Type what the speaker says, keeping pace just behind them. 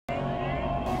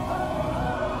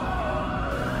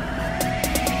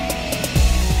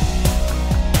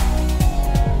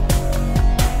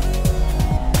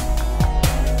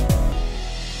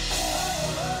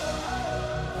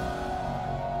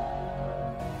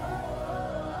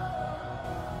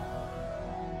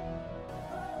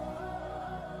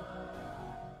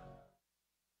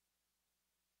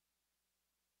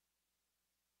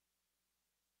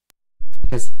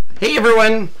Yes. Hey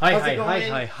everyone! Hi. We're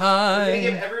gonna give Hi.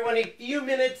 everyone a few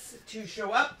minutes to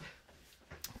show up.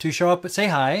 To show up, say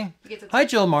hi. Hi,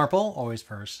 Jill Marple. Always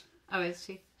first. Oh, is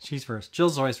she? She's first.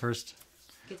 Jill's always first.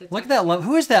 Look at that.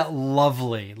 Who is that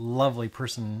lovely, lovely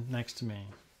person next to me?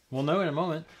 We'll know in a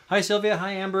moment. Hi, Sylvia.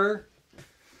 Hi, Amber.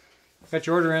 Got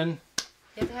your order in.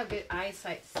 You have to have good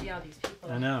eyesight to see all these people.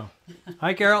 I know.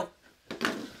 Hi, Carol.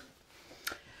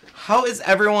 How is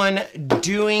everyone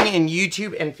doing in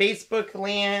YouTube and Facebook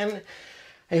land?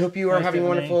 I hope you are having a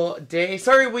wonderful day.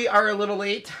 Sorry we are a little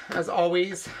late, as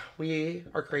always. We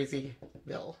are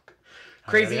Crazyville.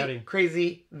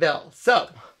 Crazyville. So,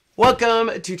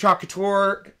 welcome to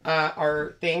Couture,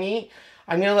 our thingy.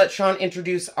 I'm going to let Sean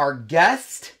introduce our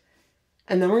guest,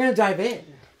 and then we're going to dive in.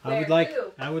 I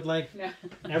would like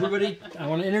everybody, I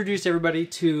want to introduce everybody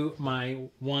to my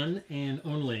one and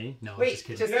only, no, Wait, I'm just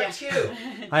kidding. you have two.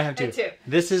 I have two.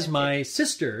 This is my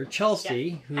sister,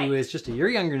 Chelsea, who is just a year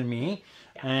younger than me.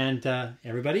 Yeah. And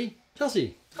everybody,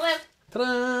 Chelsea. Hello.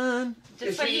 Ta-da!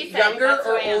 Is she younger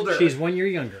or older? She's 1 year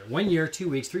younger. 1 year, 2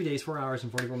 weeks, 3 days, 4 hours,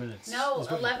 and 44 minutes. No,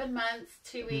 11 months,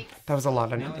 2 weeks. That was a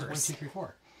lot of No, numbers. it's 1, 2, 3,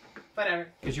 4. Whatever.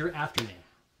 Because you're after me.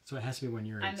 So it has to be 1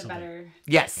 year. I'm the better.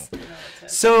 Yes.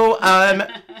 So,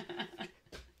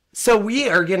 so we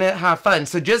are going to have fun.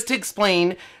 So just to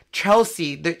explain,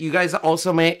 Chelsea, that you guys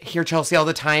also might hear Chelsea all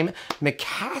the time,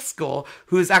 McCaskill,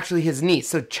 who is actually his niece.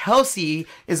 So Chelsea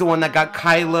is the one that got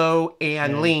Kylo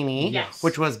and Lainey,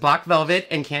 which was Black Velvet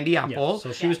and Candy Apple. Yes.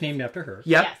 So she was named after her.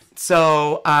 Yep. Yes.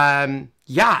 So,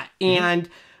 yeah. And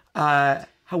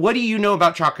what do you know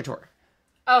about Couture?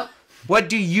 Oh. What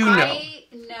do you know? I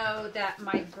know that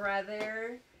my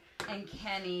brother and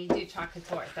Kenny do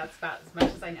Couture. That's about as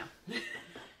much as I know.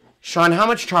 Sean, how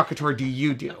much Couture do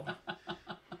you do?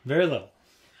 Very little.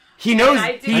 He knows.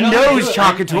 He knows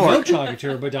Couture. I know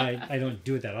Couture, but I don't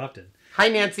do it that often. Hi,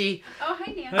 Nancy. Oh,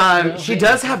 hi, Nancy. She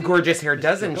does have gorgeous hair,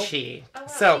 doesn't she?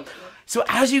 Oh, So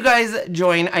as you guys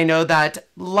join, I know that,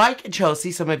 like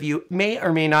Chelsea, some of you may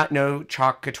or may not know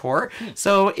Couture.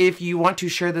 So if you want to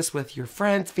share this with your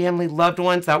friends, family, loved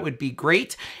ones, that would be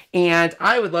great. And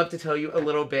I would love to tell you a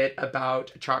little bit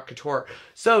about Couture.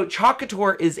 So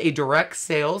Couture is a direct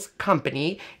sales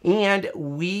company, and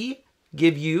we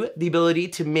give you the ability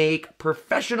to make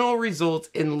professional results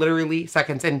in literally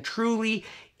seconds. And truly,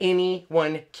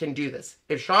 anyone can do this.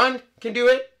 If Sean can do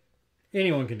it,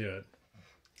 anyone can do it.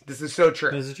 This is so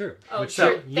true. This is true. Oh,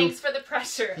 so thanks for the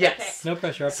pressure. Yes. Okay. No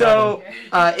pressure. So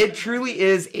it truly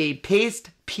is a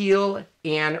paste, peel,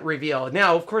 and reveal.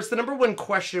 Now, of course, the number one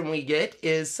question we get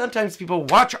is sometimes people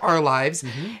watch our lives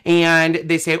and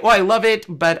they say, oh, I love it,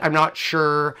 but I'm not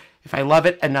sure if I love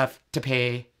it enough to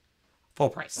pay full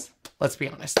price. Let's be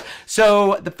honest.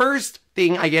 So the first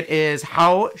thing I get is,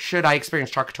 how should I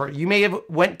experience Couture? You may have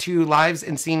went to lives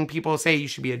and seen people say you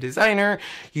should be a designer,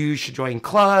 you should join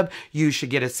club, you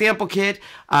should get a sample kit.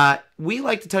 We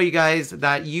like to tell you guys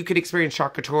that you could experience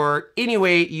Couture any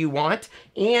way you want.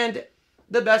 And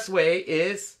the best way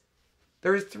is,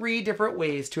 there's 3 different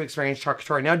ways to experience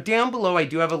Couture. Now down below, I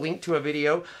do have a link to a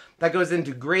video that goes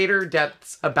into greater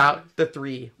depths about the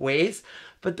 3 ways.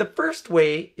 But the first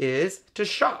way is to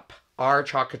shop our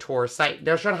Couture site.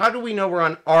 Now, Sean, how do we know we're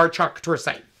on our Couture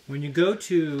site? When you go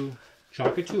to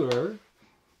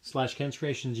Couture/Ken's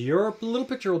Creations, your little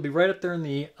picture will be right up there in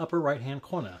the upper right-hand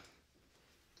corner.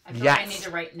 I feel like I need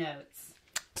to write notes.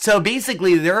 So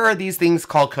basically, there are these things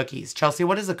called cookies. Chelsea,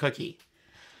 what is a cookie?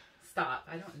 Stop.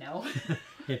 I don't know.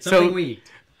 It's something we eat.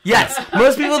 Yes,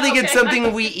 most people think it's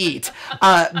something we eat,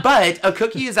 but a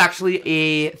cookie is actually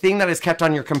a thing that is kept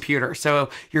on your computer.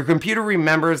 So your computer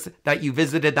remembers that you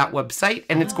visited that website,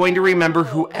 and it's going to remember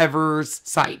whoever's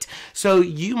site. So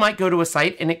you might go to a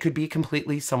site, and it could be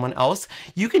completely someone else.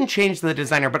 You can change the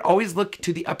designer, but always look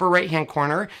to the upper right-hand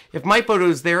corner. If my photo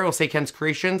is there, it'll say Ken's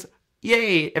Creations.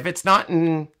 Yay. If it's not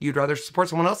and you'd rather support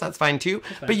someone else, that's fine too.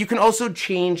 But you can also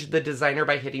change the designer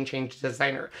by hitting change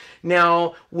designer.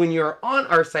 Now, when you're on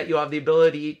our site, you'll have the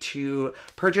ability to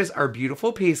purchase our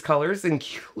beautiful paste colors,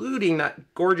 including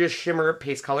that gorgeous shimmer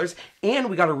paste colors. And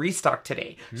we got a restock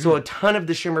today. So a ton of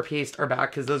the shimmer paste are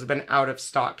back because those have been out of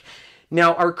stock.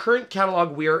 Now, our current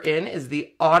catalog we are in is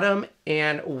the autumn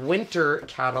and winter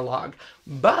catalog.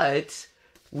 But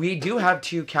we do have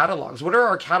 2 catalogs. What are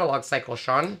our catalog cycles,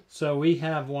 Sean? So we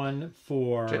have one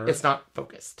for... It's not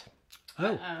focused.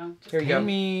 Oh. Here you go.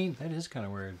 That is kind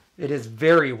of weird. It is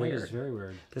very weird. It is very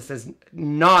weird. This is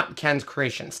not Ken's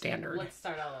Creation standard. Let's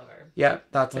start all over. Yeah,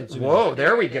 that's it. Whoa,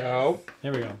 there we go.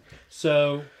 There we go.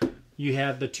 So you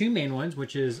have the 2 main ones,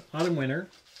 which is autumn, winter.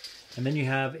 And then you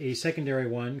have a secondary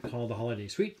one called the holiday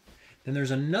suite. Then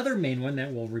there's another main one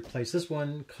that will replace this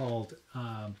one called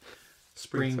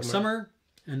Spring, Summer.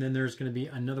 And then there's going to be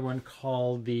another one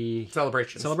called the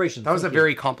Celebrations. That was a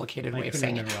very complicated way of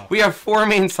saying it. remember. We have 4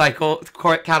 main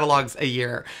catalogs a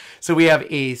year. So we have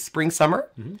a Spring, Summer,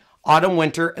 Autumn,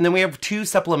 Winter, and then we have 2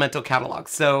 supplemental catalogs.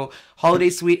 So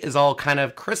Holiday Suite is all kind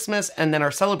of Christmas, and then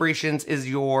our Celebrations is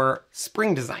your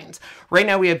spring designs. Right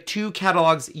now we have 2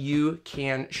 catalogs you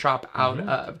can shop out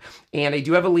of. And I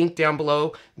do have a link down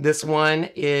below. This one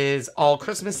is all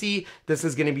Christmassy. This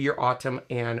is going to be your autumn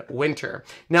and winter.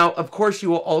 Now, of course,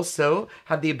 you will also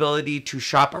have the ability to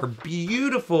shop our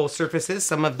beautiful surfaces.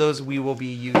 Some of those we will be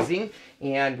using,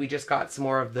 and we just got some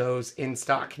more of those in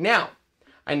stock. Now,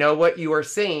 I know what you are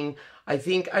saying. I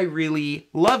think I really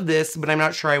love this, but I'm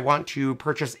not sure I want to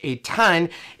purchase a ton.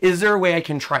 Is there a way I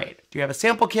can try it? Do you have a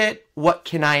sample kit? What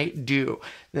can I do?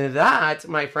 That,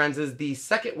 my friends, is the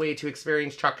second way to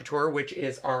experience Chalk Couture, which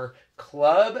is our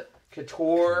Club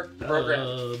Couture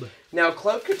program. Now,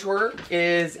 Club Couture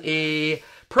is a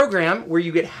program where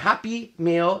you get happy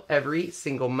mail every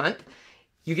single month.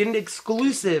 You get an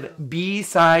exclusive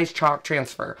B-size chalk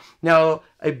transfer. Now,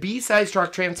 a B-size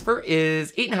chalk transfer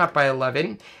is 8.5 by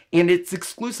 11, and it's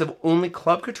exclusive. Only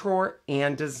Club Couture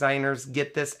and designers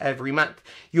get this every month.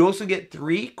 You also get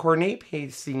 3 coordinate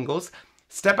page singles,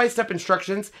 step-by-step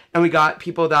instructions, and we got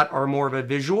people that are more of a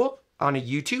visual on a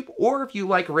YouTube, or if you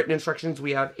like written instructions,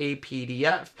 we have a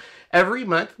PDF. Every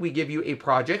month, we give you a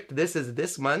project. This is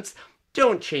this month's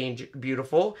Don't Change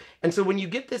Beautiful. And so when you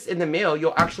get this in the mail,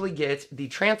 you'll actually get the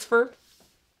transfer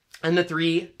and the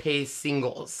 3 page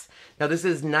singles. Now this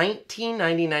is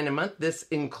 $19.99 a month. This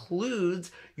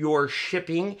includes your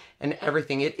shipping and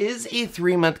everything. It is a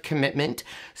 3-month commitment.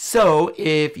 So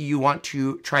if you want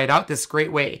to try it out, this is a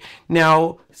great way.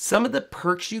 Now, some of the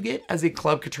perks you get as a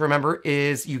Club Couture member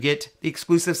is you get the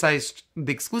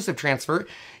exclusive transfer.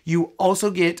 You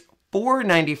also get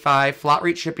 $4.95 flat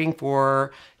rate shipping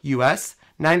for US,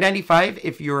 $9.95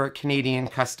 if you're a Canadian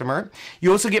customer.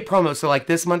 You also get promos. So like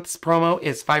this month's promo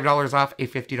is $5 off a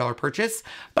 $50 purchase.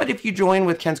 But if you join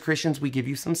with Ken's Creations, we give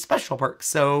you some special perks.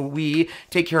 So we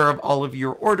take care of all of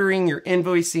your ordering, your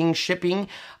invoicing, shipping.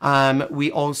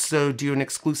 We also do an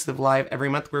exclusive live every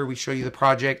month where we show you the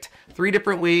project 3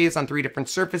 different ways on 3 different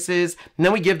surfaces. And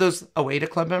then we give those away to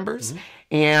club members.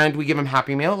 And we give them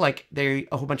Happy Mail. Like a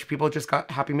whole bunch of people just got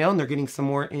Happy Mail, and they're getting some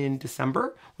more in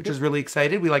December, which is really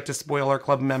excited. We like to spoil our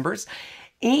club members.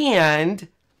 And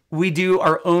we do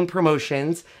our own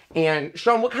promotions. And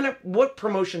Sean, what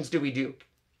promotions do we do?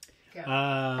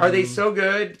 Are they so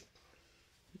good?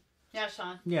 Yeah,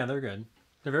 Sean. Yeah, they're good.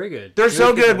 They're very good. They're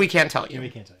so good, we can't tell you. Yeah, we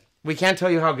can't tell you. We can't tell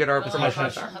you how good our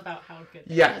promotions are. About how good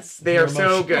Yes, they are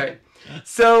so good.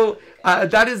 So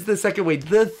that is the second way.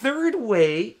 The third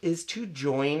way is to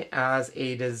join as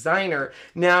a designer.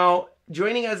 Now,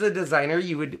 joining as a designer,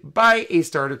 you would buy a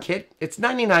starter kit. It's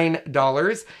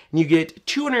 $99, and you get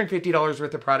 $250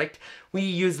 worth of product. We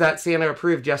used that Santa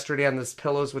approved yesterday on those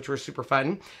pillows, which were super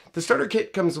fun. The starter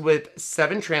kit comes with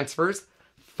 7 transfers,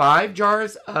 5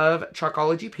 jars of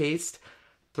Chalkology paste,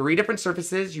 3 different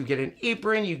surfaces. You get an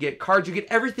apron, you get cards, you get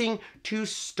everything to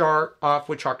start off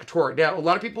with Chalk Couture. Now, a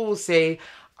lot of people will say,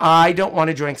 I don't want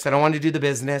to join because I don't want to do the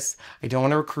business. I don't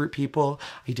want to recruit people.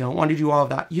 I don't want to do all of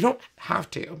that. You don't have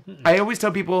to. I always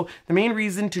tell people the main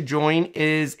reason to join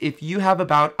is if you have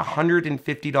about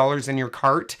 $150 in your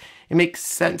cart, it makes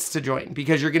sense to join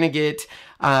because you're going to get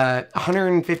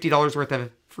 $150 worth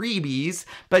of freebies,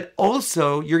 but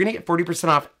also you're going to get 40%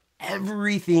 off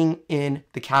everything in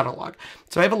the catalog.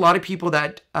 So I have a lot of people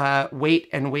that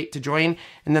wait to join,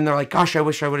 and then they're like, gosh, I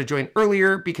wish I would have joined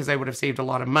earlier because I would have saved a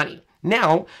lot of money.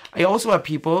 Now, I also have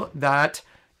people that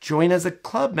join as a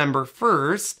club member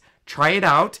first, try it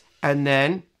out, and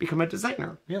then become a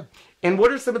designer. Yeah. And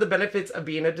what are some of the benefits of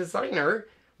being a designer?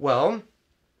 Well,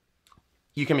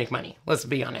 you can make money. Let's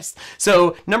be honest.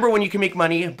 So number one, you can make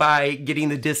money by getting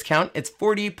the discount. It's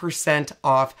 40%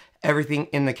 off everything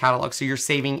in the catalog. So you're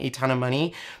saving a ton of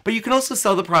money, but you can also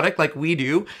sell the product like we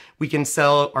do. We can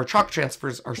sell our chalk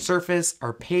transfers, our surface,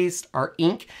 our paste, our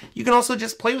ink. You can also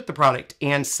just play with the product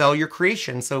and sell your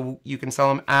creation. So you can sell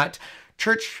them at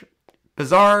church,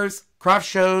 bazaars, craft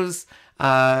shows,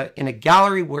 in a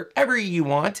gallery, wherever you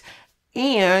want.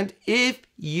 And if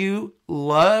you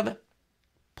love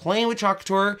playing with Chalk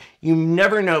Couture, you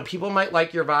never know. People might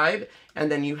like your vibe,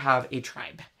 and then you have a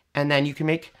tribe. And then you can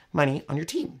make money on your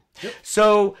team. Yep.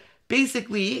 So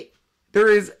basically, there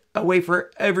is a way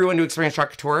for everyone to experience Chalk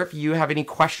Couture. If you have any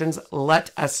questions, let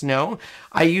us know.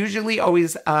 I usually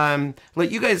always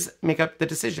let you guys make up the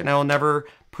decision. I will never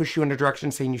push you in a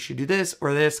direction saying you should do this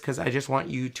or this, because I just want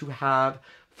you to have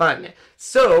fun.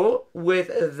 So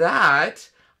with that,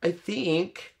 I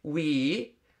think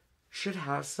we should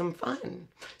have some fun.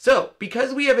 So,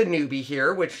 because we have a newbie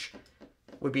here, which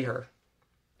would be her,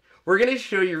 we're going to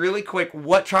show you really quick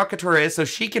what Chalk Couture is so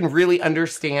she can really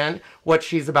understand what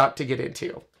she's about to get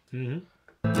into. Mm-hmm.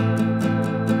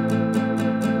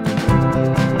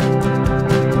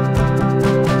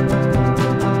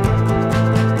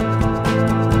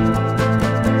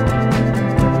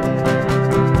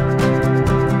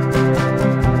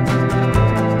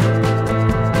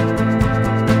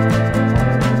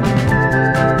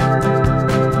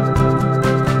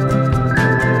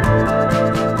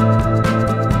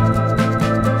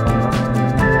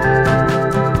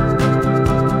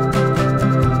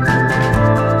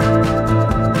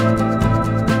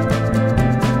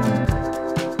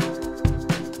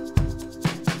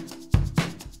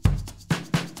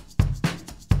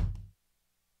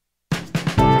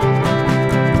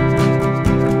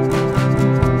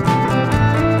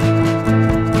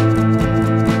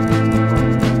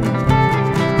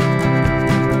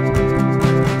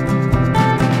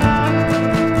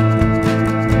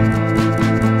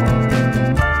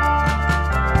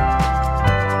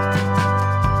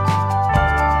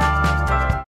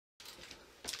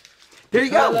 There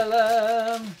you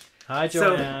go. Hi,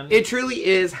 Joanne. So it truly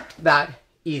is that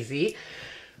easy.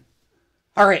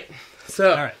 All right.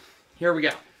 So All right. here we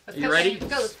go. Are you ready?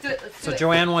 Let's go. Let's do it. Let's do So it.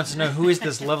 Joanne wants to know, who is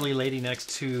this lovely lady next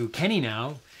to Kenny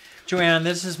now? Joanne,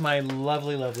 this is my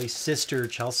lovely, lovely sister,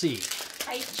 Chelsea.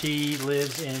 Hi. She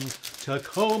lives in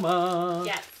Tacoma.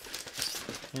 Yes.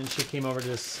 And she came over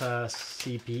to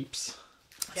see peeps.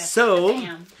 Yes. So-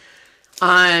 Yes,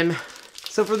 I am.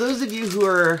 So for those of you who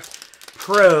are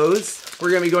pros, we're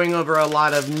going to be going over a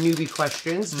lot of newbie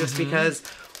questions just because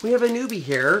we have a newbie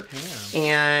here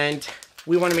and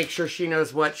we want to make sure she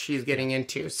knows what she's getting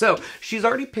into. So she's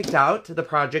already picked out the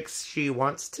projects she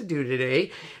wants to do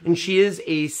today, and she is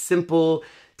a simple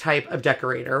type of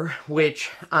decorator, which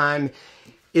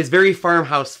is very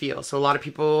farmhouse feel. So a lot of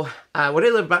people, what I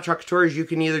love about Chalk Couture is you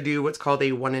can either do what's called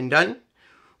a one and done,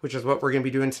 which is what we're going to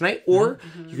be doing tonight, or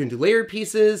you can do layered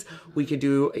pieces. We could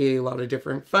do a lot of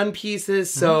different fun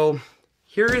pieces. So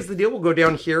here is the deal. We'll go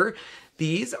down here.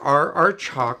 These are our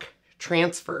chalk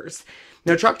transfers.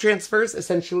 Now, chalk transfers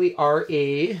essentially are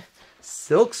a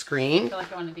silk screen. I feel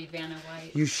like I want to be Vanna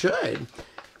White. You should.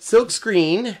 Silk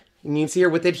screen, and you can see here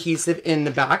with adhesive in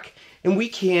the back, and we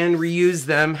can reuse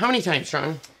them. How many times,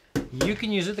 Sean? You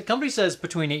can use it. The company says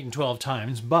between 8 and 12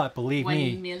 times, but believe 1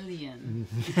 me, million.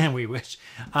 we wish.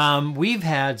 We've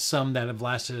had some that have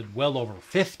lasted well over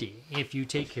 50 if you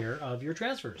take care of your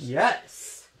transfers.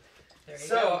 Yes. There you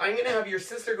So go. I'm going to have your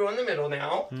sister go in the middle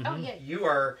now. Oh, yeah. You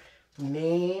are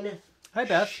main Hi,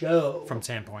 Beth. show. From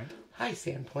Sandpoint. Hi,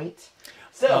 Sandpoint. Oh,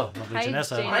 So, lovely Hi,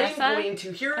 Janessa. Jane. I'm Vanessa? going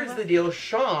to, here is the deal,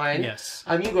 Sean. Yes.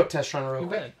 You can go up test Sean real You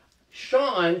quick. bet.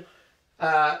 Sean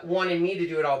wanted me to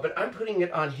do it all, but I'm putting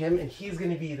it on him, and he's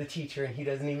going to be the teacher, and he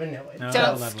doesn't even know it. Oh,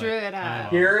 Don't lovely. screw it up.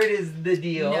 Here it is, the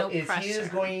deal, No is he is pressure.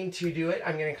 going to do it.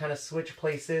 I'm going to kind of switch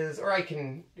places, or I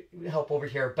can help over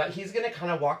here, but he's going to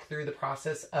kind of walk through the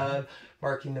process of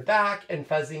marking the back and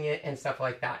fuzzing it and stuff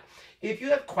like that. If you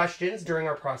have questions during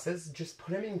our process, just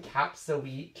put them in caps so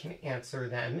we can answer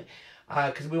them,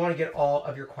 because we want to get all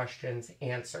of your questions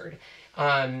answered.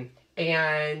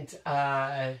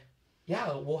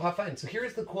 Yeah, we'll have fun. So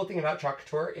here's the cool thing about Chalk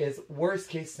Couture is worst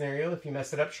case scenario, if you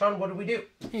mess it up, Sean, what do we do?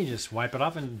 You just wipe it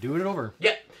off and do it over.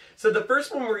 Yeah. So the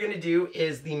first one we're going to do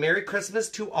is the Merry Christmas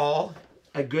to All,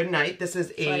 a Good Night. This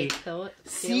is a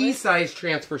C-size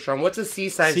transfer, Sean. What's a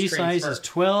C-size transfer? C-size is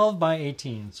 12 by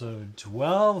 18. So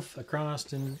 12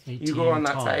 across and 18 You go on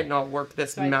that tall. side and I'll work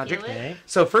this I magic. feel it? Okay.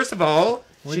 So first of all,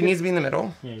 We're she good. needs to be in the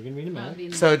middle. Yeah, you're going to be in the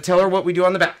middle. So tell her what we do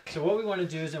on the back. So what we want to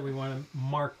do is that we want to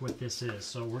mark what this is.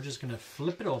 So we're just going to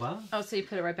flip it over, Oh, so you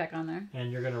put it right back on there?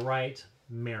 and you're going to write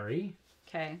Mary.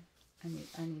 Okay. I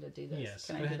need to do this. Yes.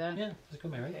 Can go I do ahead. that? Yeah, let's go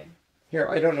Mary. Okay. Here,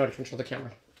 I don't know how to control the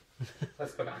camera.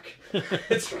 Let's go back.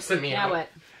 It's stressing me Now out. what?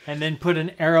 And then put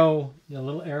an arrow, a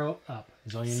little arrow up.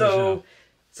 Is all you need to know.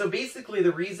 So basically,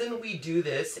 the reason we do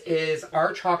this is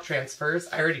our chalk transfers.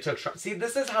 I already took shots. See,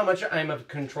 this is how much I'm a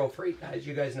control freak, guys.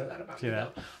 You guys know that about See me,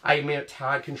 that? though. I'm a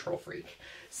tad control freak.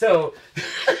 So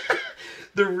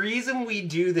the reason we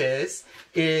do this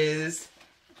is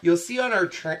you'll see on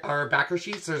our backer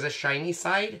sheets, there's a shiny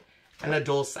side and a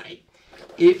dull side.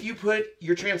 If you put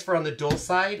your transfer on the dull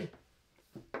side,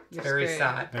 You're very screwed.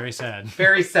 sad. Very sad.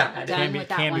 Very sad. Done with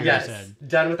that can be one. very Yes, sad.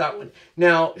 done with that one.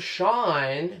 Now,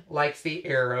 Sean likes the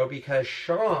arrow because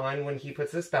Sean, when he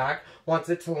puts this back, wants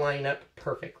it to line up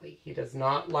perfectly. He does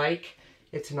not like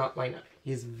it to not line up.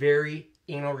 He's very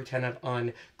anal retentive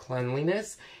on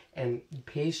cleanliness, and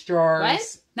paste jars.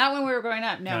 What? Not when we were growing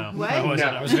up. No. No, What? I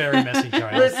wasn't. No. I was very messy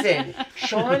child. Listen,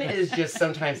 Sean is just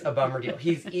sometimes a bummer deal.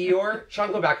 He's Eeyore.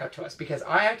 Sean, go back up to us because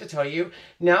I have to tell you,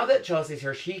 now that Chelsea's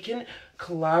here, she can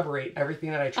collaborate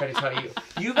everything that I try to tell you.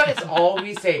 You guys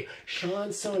always say,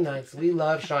 Sean's so nice. We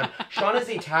love Sean. Sean is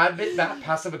a tad bit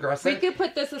passive aggressive. We could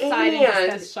put this aside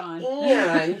and discuss Sean.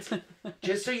 And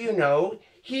just so you know,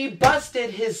 he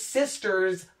busted his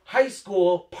sister's high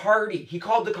school party. He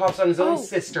called the cops on his own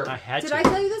sister. I had Did to. I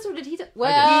tell you this or did he?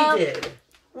 Well, He did.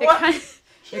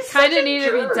 It kind of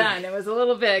needed to be done. It was a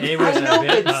little big. It was I know, a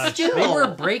bit but much. still. They were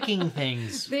breaking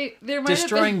things. There might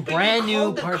Destroying have been. brand You new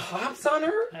called the parts. cops on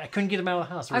her? I couldn't get them out of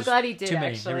the house. There I'm was glad he did, too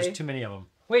many. There was actually. too many of them.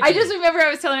 Way I too just many. remember I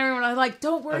was telling everyone, I was like,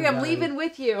 don't worry, I'm I'm done. leaving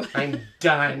with you. I'm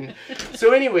done.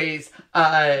 So anyways,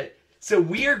 so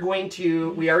we are going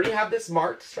to, we already have this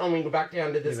marked. So I'm going to go back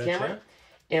down to this You camera. betcha.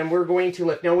 And we're going to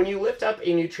lift. Now when you lift up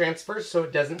a new transfer so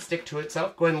it doesn't stick to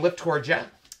itself, go ahead and lift towards you.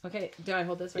 Okay, do I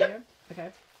hold this right Yep. here?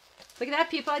 Okay. Look at that,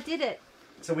 people. I did it.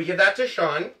 So we give that to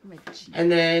Sean. Oh my gosh.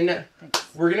 And then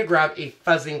Thanks. we're going to grab a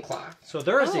fuzzing cloth. So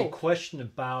there is Oh. a question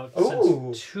about,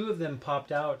 Ooh. since two of them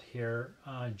popped out here,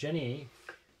 Jenny,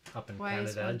 up in Why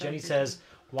is Canada, one Jenny darker says,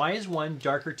 why is one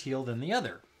darker teal than the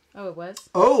other? Oh, it was?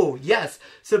 Oh, yes.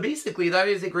 So basically, that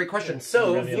is a great question.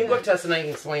 So, Yeah, you can go up to us and I can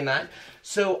explain that.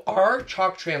 So, our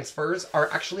chalk transfers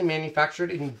are actually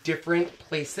manufactured in different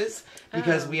places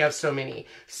because we have so many.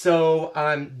 So,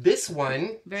 this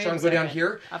one, Very Sean, go down observant.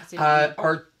 here. Obviously.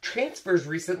 Our transfers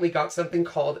recently got something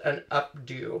called an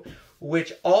updo,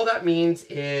 which all that means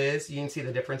is, you can see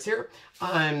the difference here.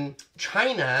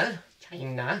 China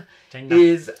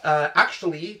is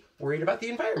actually worried about the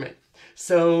environment.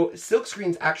 So silk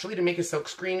screens, actually to make a silk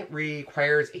screen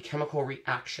requires a chemical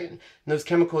reaction. And those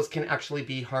chemicals can actually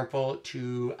be harmful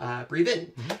to breathe in.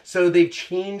 Mm-hmm. So they've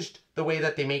changed the way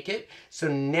that they make it. So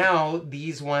now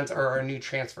these ones are our new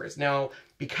transfers. Now,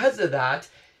 because of that,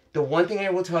 the one thing I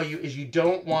will tell you is you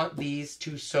don't want these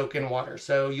to soak in water.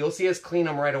 So you'll see us clean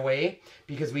them right away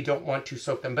because we don't want to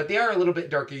soak them. But they are a little bit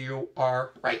darker. You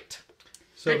are right.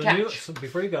 So Good the new, catch. so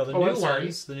before you go, the Oh, I'm new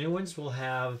sorry. ones, will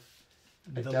have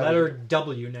the W. letter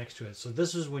W next to it. So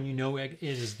this is when you know it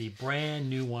is the brand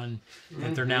new one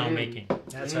that they're now making.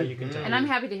 That's how you can tell. And I'm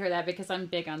happy to hear that because I'm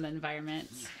big on the environment.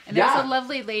 And there's Yeah. a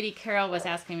lovely lady, Carol, was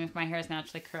asking me if my hair is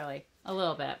naturally curly. A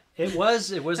little bit. It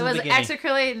was in It the was beginning. extra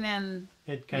curly, and then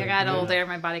It I kind got of older.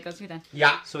 My body goes, you're done.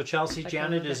 Yeah. So Chelsea, Like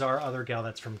Janet a is our other gal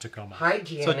that's from Tacoma. Hi,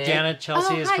 Janet. So Janet,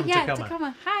 Chelsea is hi, from yeah,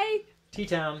 Tacoma. Hi.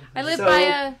 T-Town. I live So-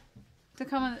 by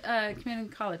Tacoma Community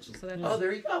College. So that's Oh,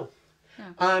 there you go.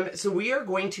 Yeah. So we are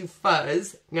going to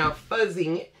fuzz. Now,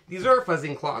 fuzzing, these are our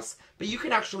fuzzing cloths, but you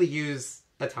can actually use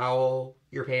a towel,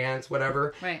 your pants,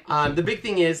 whatever. Right. The big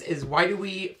thing is why do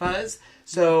we fuzz?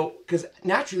 So, because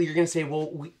naturally you're going to say,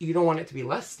 well, you don't want it to be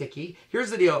less sticky. Here's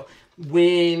the deal.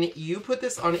 When you put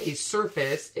this on a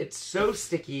surface, it's so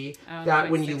sticky that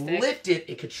like when you stick? lift it,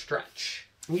 it could stretch.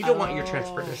 And you don't want your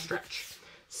transfer to stretch.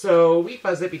 So we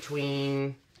fuzz it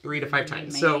between 3 to 5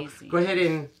 times. So Amazing. go ahead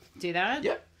and, do that.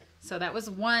 yep. So that was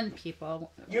one,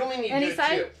 people. You only need to Any do it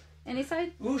side? two. Any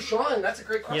side? Ooh, Sean, that's a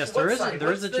great question. Yes, What there is. side? There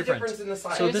What's is a the difference. in the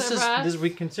side? So There's this a rough- is we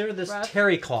consider this rough.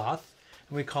 terry cloth,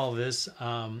 and we call this Hey,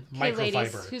 microfiber.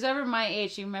 ladies, who's over my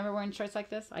age, do you remember wearing shorts like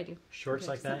this? I do. Shorts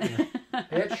like that. Okay. Yeah.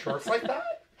 They had shorts like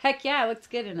that? Heck yeah, it looks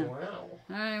good in them. Wow.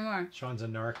 Not anymore. Sean's a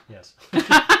narc. Yes. He's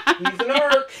an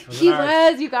arc. He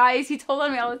was, you guys. He told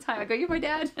on me all the time. I go, you're my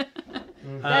dad.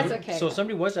 That's okay. So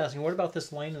somebody was asking, what about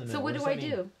this line in the middle? So what does do I that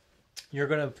mean? do? You're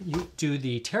gonna do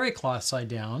the terry cloth side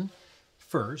down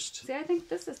first. See, I think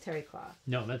this is terry cloth.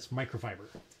 No, that's microfiber.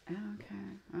 Oh, okay.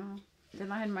 Oh, then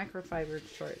I had microfiber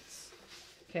shorts.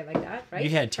 Okay, like that, right? You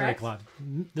had terry Correct? cloth.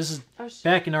 This is Oh,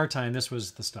 back in our time. This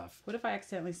was the stuff. What if I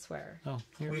accidentally swear? Oh,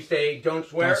 here. We say don't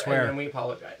swear, Don't swear. and then we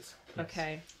apologize.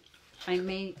 Okay. I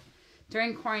may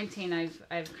during quarantine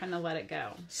I've kind of let it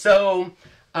go. So,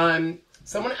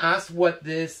 someone asked what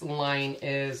this line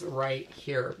is right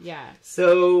here. Yeah.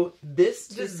 So this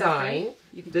Two design, separate?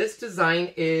 You can- this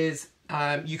design is,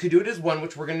 you could do it as one,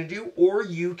 which we're going to do, or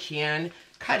you can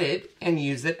cut it and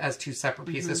use it as two separate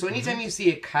pieces. So anytime you see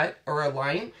a cut or a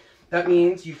line, that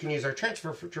means you can use our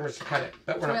transfer trimmers to cut it.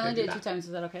 But we're So we not only going to did do it 2 that. times.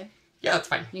 Is that okay? Yeah, that's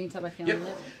fine. You can tell by feeling Yep.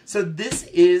 it. So this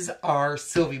is our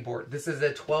Sylvie board. This is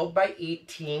a 12 by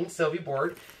 18 Sylvie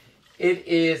board. It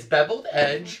is beveled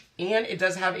edge, and it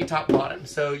does have a top bottom.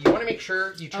 So you want to make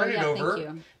sure you turn it yeah, over, thank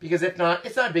you. because if not,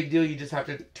 it's not a big deal. You just have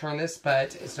to turn this,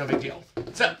 but it's no big deal.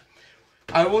 So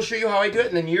I will show you how I do it,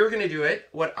 and then you're going to do it.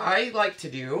 What I like to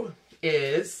do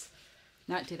is,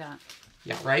 Not do that.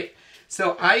 yeah, right?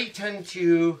 So I tend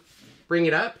to bring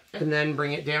it up and then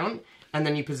bring it down, and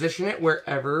then you position it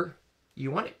wherever you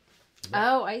want it.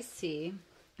 Oh, I see.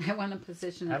 I want to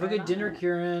position it. Have a right good dinner, on it.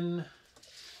 Kieran.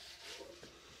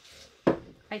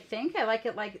 I think I like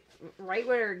it like right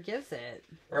where it gives it.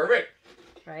 Perfect.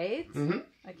 Right? Mm-hmm.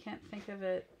 I can't think of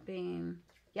it being...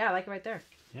 Yeah, I like it right there.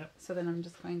 Yep. So then I'm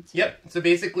just going to... Yep. So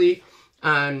basically,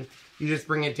 you just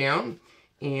bring it down,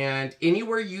 and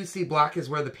anywhere you see black is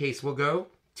where the paste will go.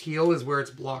 Teal is where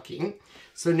it's blocking.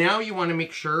 So now you want to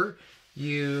make sure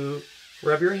you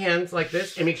rub your hands like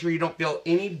this and make sure you don't feel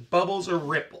any bubbles or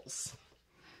ripples.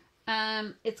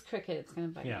 It's crooked. It's going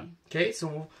to bug me. Okay,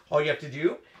 so all you have to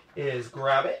do is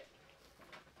grab it.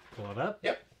 Pull it up.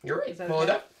 Yep, you're right. Is that Pull it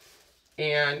okay? up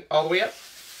and all the way up,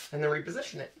 and then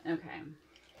reposition it. Okay.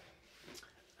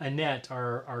 Annette,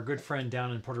 our good friend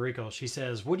down in Puerto Rico, she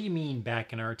says, "What do you mean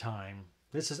back in our time?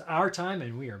 This is our time,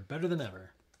 and we are better than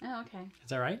ever." Oh, okay. Is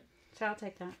that right? So I'll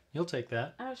take that. You'll take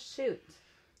that. Oh, shoot.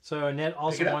 So Annette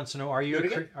also Pick it up. wants to know: Are you Do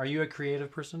it again. are you a creative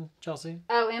person, Chelsea?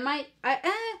 Oh, am I?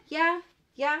 Yeah,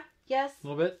 yes, A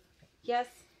little bit. yes.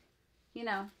 You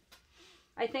know,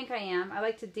 I think I am. I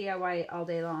like to DIY all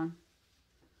day long.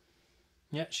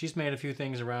 Yeah, she's made a few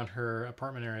things around her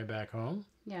apartment area back home.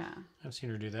 Yeah. I've seen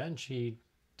her do that, and she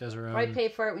does her own. Why pay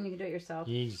for it when you can do it yourself?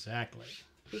 Exactly.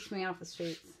 Keeps me off the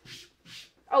streets.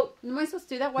 Oh, am I supposed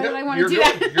to do that? Why No, did I want you're to do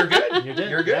good. that? You're good. You did.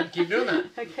 You're good. Keep doing that.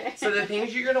 Okay. So the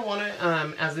things you're going to want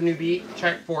to, as a newbie,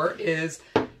 check for is,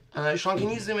 Sean, can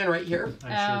you zoom in right here?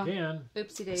 I Oh. sure can.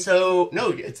 Oopsie daisy. So,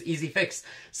 no, it's easy fix.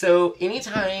 So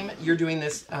anytime you're doing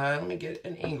this, let me get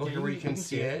an angle here where you can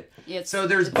see it. It's- So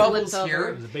there's it's bubbles flipped here,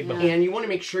 over. There's a big Yeah. bubble. and you want to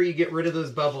make sure you get rid of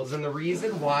those bubbles. And the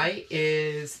reason why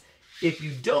is if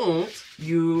you don't,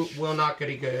 you will not get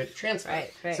a good transfer.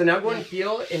 Right. So now go and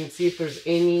feel and see if there's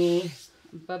any,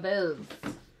 Bubbles.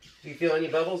 do you feel any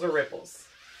bubbles or ripples?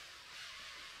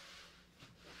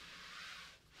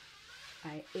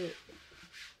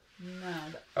 No.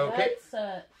 Okay.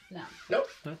 That's, no. Nope.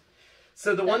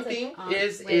 So the one That's thing an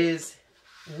is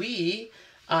wait. we,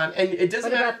 and it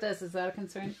doesn't What matter. about this? Is that a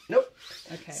concern? Nope.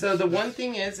 Okay. So the one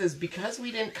thing is because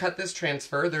we didn't cut this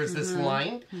transfer, there's this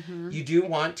line. You do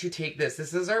want to take this.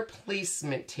 This is our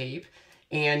placement tape,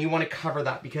 and you want to cover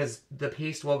that because the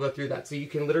paste will go through that. So you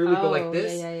can literally go like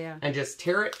this yeah. and just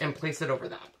tear it and place it over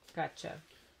that. Gotcha.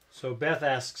 So Beth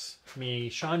asks me,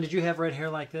 Sean, did you have red hair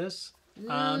like this?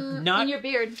 In Not. your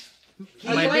beard.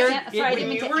 My you beard- went- sorry, I When didn't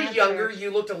mean you to were answer. younger,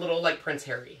 you looked a little like Prince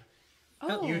Harry.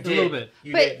 Oh. You A did. little bit.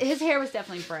 You But did. his hair was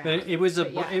definitely brown. But it was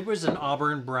But yeah. it was an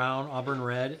auburn brown, auburn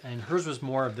red, and hers was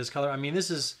more of this color. I mean, this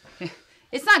is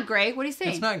It's not gray. What are you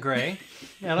saying? it's not gray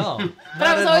at all. But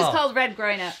I was always called red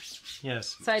growing up.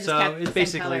 Yes. So I just kept the it's same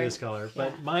basically color. this color,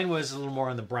 but Yeah. mine was a little more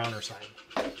on the browner side.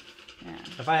 Yeah.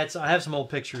 If I have some old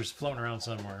pictures floating around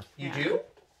somewhere. You Yeah. do?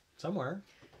 Somewhere.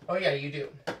 Oh yeah, you do.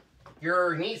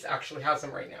 Your niece actually has them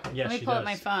right now. Yes, Let me she pull does. up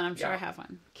my phone. I'm sure Yeah. I have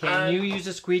one. Can you use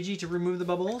a squeegee to remove the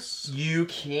bubbles? You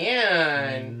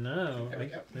can. No. There we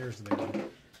go. There's the big one. Do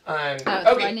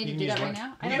Okay. I need to You do can that use right one.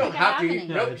 now? I You don't don't think I have to. any.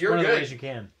 Nope, it's you're one of the good. ways you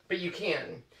can. But you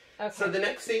can. Okay. So the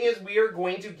next thing is we are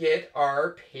going to get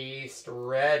our paste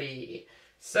ready.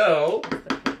 So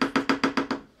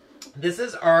this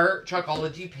is our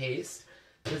Chalkology paste.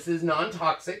 This is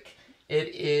non-toxic.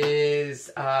 It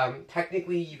is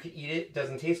technically you could eat it.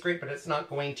 Doesn't taste great, but it's not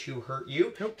going to hurt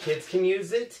you. Nope. Kids can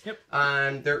use it.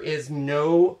 Yep. There is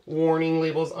no warning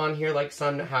labels on here like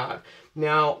some have.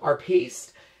 Now our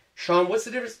paste, Sean, what's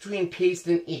the difference between paste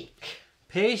and ink?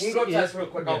 Paste. You can go is- test real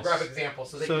quick. I'll yes. grab examples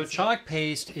so they So can see. chalk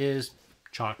paste is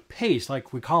chalk paste,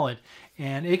 like we call it,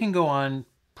 and it can go on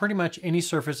pretty much any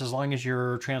surface as long as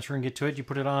you're transferring it to it. You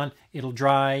put it on, it'll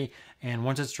dry, and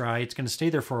once it's dry, it's going to stay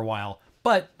there for a while.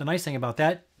 But the nice thing about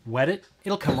that, wet it,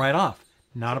 it'll come right off.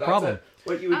 Not a That's problem.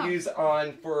 what you would Oh. use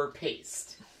on for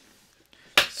paste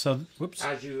So, whoops.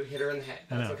 as you hit her in the head.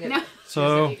 That's know. okay. No.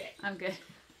 So Just any day. I'm good.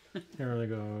 here we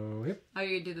go. Yep. Oh,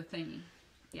 you do the thingy.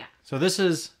 Yeah. So this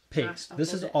is paste. I'll This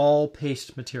hold is it. all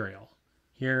paste material.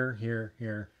 Here, here,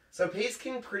 here. So paste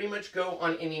can pretty much go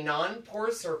on any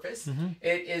non-porous surface.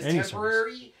 It is Any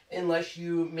temporary unless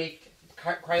you make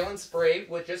Krylon spray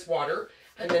with just water.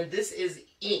 And then this is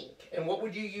ink. And what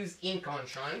would you use ink on,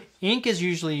 Sean? Ink is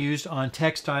usually used on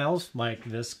textiles like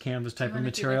this canvas type of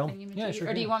Wanna do the material. thingy-majiggy? Yeah, sure.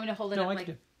 Or do you can. want me to hold it No, up I like...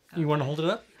 can do. You want to hold it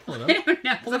up? Hold it I up. don't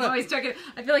know. 'cause Hold it I'm up. always talking.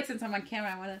 I feel like since I'm on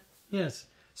camera, I want to... Yes.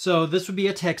 So this would be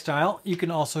a textile. You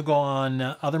can also go on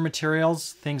other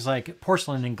materials, things like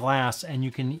porcelain and glass, and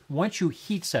you can, once you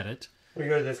heat set it We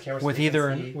go to this camera so with they can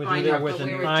either see. I know, but an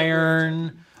we were-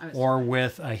 iron I was- or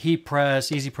with a heat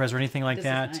press, easy press, or anything like This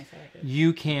is that, nice, I like it.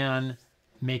 you can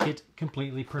make it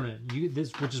completely permanent.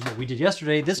 Which is what we did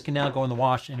yesterday. This can now go in the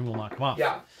wash and it will not come off.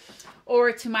 Yeah.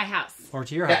 Or to my house. Or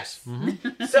to your Yes. house.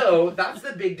 Mm-hmm. So that's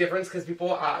the big difference because people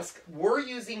will ask. We're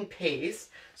using paste,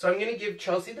 so I'm going to give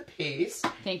Chelsea the paste.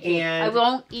 Thank you. And I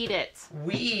won't eat it.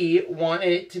 we want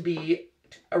it to be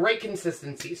a right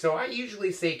consistency. So I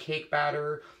usually say cake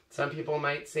batter. Some people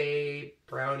might say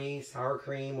brownie, sour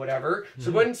cream, whatever.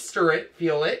 So go ahead and stir it,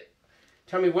 feel it.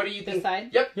 Tell me, what do you think? This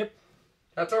side? Yep.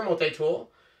 That's our multi-tool.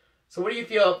 So what do you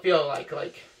feel like?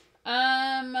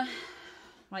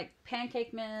 Like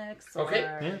pancake mix. Okay.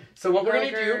 Or Yeah. So what we're going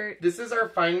to do, yogurt. this is our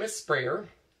fine mist sprayer,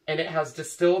 and it has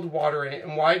distilled water in it.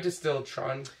 And why distilled,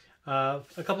 Sean? A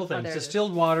couple things. there it is.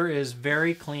 Distilled water is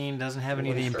very clean, doesn't have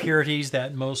any of the Moisture. impurities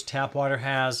that most tap water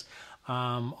has.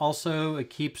 Also, it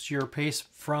keeps your paste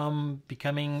from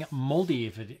becoming moldy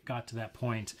if it got to that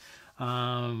point.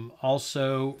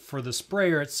 Also, for the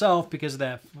sprayer itself, because of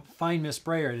that fine mist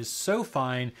sprayer, it is so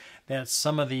fine that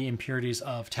some of the impurities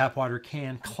of tap water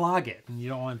can clog it, and you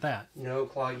don't want that. No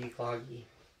cloggy.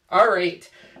 All right.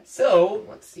 So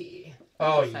let's see.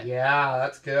 Oh yeah,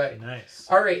 that's good. Nice.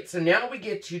 All right. So now we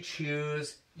get to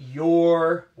choose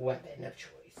your weapon of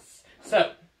choice.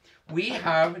 So we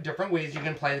have different ways you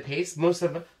can apply the paste. Most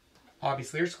of them,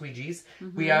 obviously, are squeegees.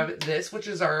 We have this, which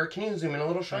is our. Can you zoom in a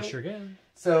little, Sean? I sure can.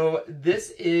 So this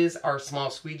is our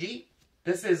small squeegee.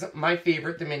 This is my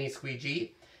favorite, the mini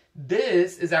squeegee.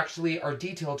 This is actually our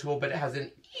detail tool, but it has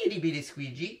an itty bitty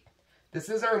squeegee. This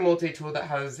is our multi-tool that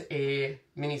has a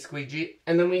mini squeegee.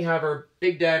 And then we have our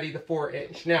Big Daddy, the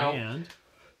 4-inch. Now, And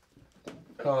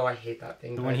oh, I hate that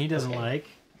thing. the one he doesn't like,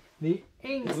 the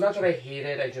It's not that I hate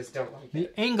it, I just don't like the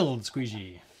it. angled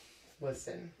squeegee.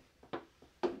 Listen.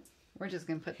 We're just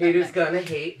going to put that Haters next. gonna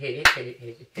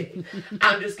hate.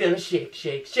 I'm just gonna shake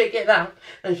it out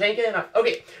and shake it off.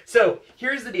 Okay, so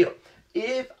here's the deal.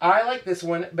 If I like this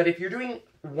one, but if you're doing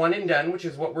one and done, which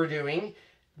is what we're doing,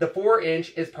 the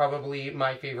 4-inch is probably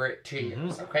my favorite to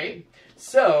use, okay?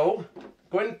 So,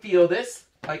 go ahead and feel this.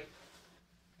 Like,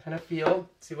 kind of feel,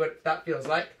 see what that feels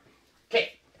like.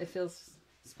 Okay, It feels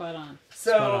spot on.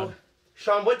 so, Spot on.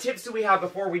 Sean, what tips do we have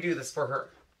before we do this for her?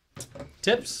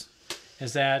 Tips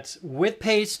is that with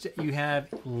paste, you have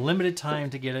limited time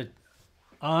to get it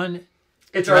on,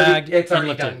 It's dragged, it's and already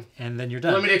lifted, done. and then you're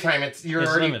done. Limited time. You're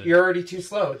limited. already too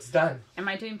slow. It's done. Am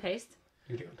I doing paste?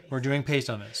 You're doing paste. We're doing paste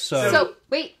on this. So,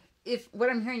 wait. If what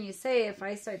I'm hearing you say, if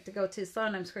I start to go too slow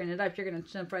and I'm screwing it up, you're going to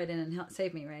jump right in and help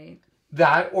save me, right?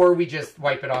 That, or we just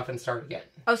wipe it off and start again.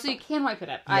 Oh, so you can wipe it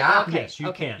up. Yeah. Okay. Yes,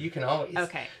 you can. You can always.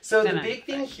 Okay. So Then the I'm big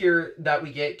thing fresh. here that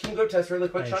we get, can you go test really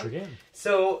quick, I Sean? sure can.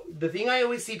 So the thing I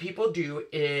always see people do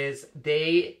is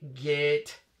they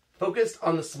get focused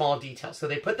on the small details. So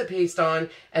they put the paste on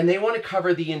and they want to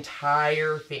cover the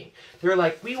entire thing. They're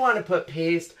like, we want to put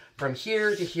paste from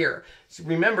here to here. So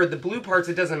remember, the blue parts,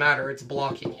 it doesn't matter. It's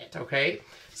blocking it, okay?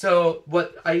 So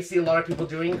what I see a lot of people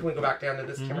doing, can we go back down to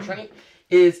this camera, Shani?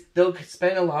 Is they'll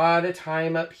spend a lot of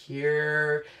time up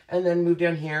here and then move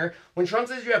down here. When Sean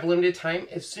says you have limited time,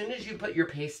 as soon as you put your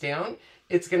paste down,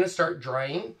 it's going to start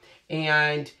drying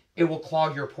and it will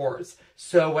clog your pores.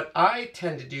 So what I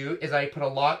tend to do is I put a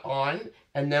lot on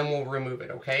and then we'll remove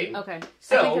it, okay? Okay.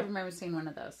 So, I think I remember seeing one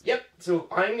of those. Yep. So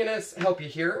I'm going to help you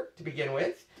here to begin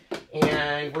with.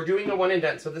 And we're doing a one and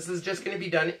done. So this is just going to be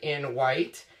done in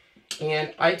white.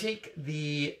 And I take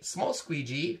the small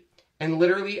squeegee and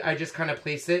literally I just kind of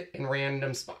place it in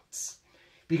random spots.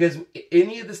 Because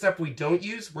any of the stuff we don't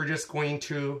use, we're just going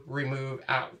to remove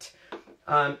out.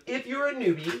 If you're a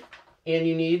newbie and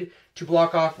you need to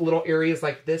block off little areas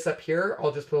like this up here,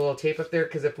 I'll just put a little tape up there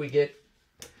because if we get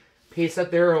paste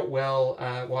up there, we'll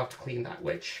have to clean that,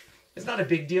 which is not a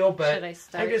big deal, but Should I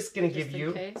start I'm just going to just give in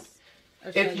you... case?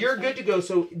 Or should I If just you're start? good to go,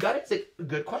 so that is a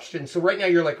good question. So right now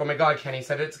you're like, oh my God, Kenny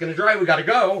said it's going to dry. We got to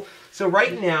go. So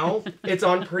right now it's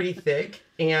on pretty thick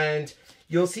and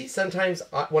you'll see sometimes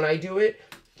when I do it,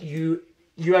 you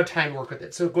have time to work with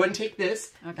it. So go ahead and take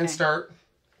this and start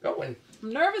going.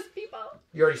 I'm nervous, people.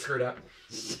 You already screwed up.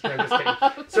 No, I'm just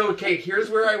kidding. So, okay, here's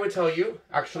where I would tell you,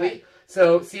 actually.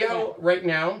 So see how right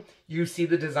now you see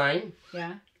the design?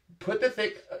 Yeah. Put the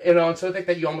thick it on so thick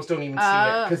that you almost don't even see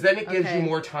it. Because then it gives you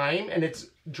more time and it's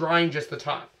drying just the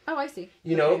top. Oh, I see.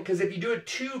 You know, because if you do it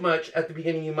too much at the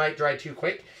beginning, you might dry too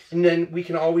quick. And then we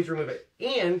can always remove it.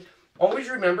 And always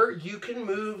remember, you can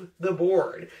move the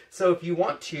board. So if you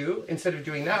want to, instead of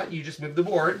doing that, you just move the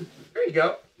board. There you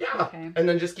go. Yeah. Okay. And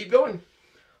then just keep going.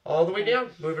 All the way down.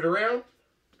 Move it around.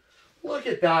 Look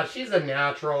at that. She's a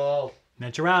natural.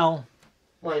 Natural.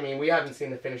 Well, I mean, we haven't seen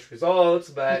the finished results,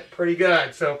 but pretty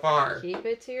good so far. Keep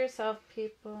it to yourself,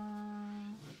 people.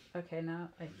 Okay, now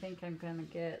I think I'm going to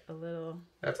get a little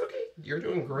That's okay. You're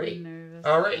doing great. nervous.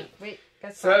 All right. Wait,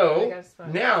 got So, I got a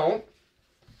spot. now,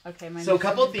 Okay, So a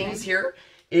couple of things here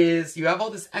is you have all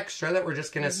this extra that we're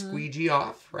just going to squeegee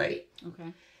off, right?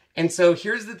 Okay. And so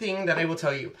here's the thing that I will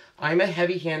tell you. I'm a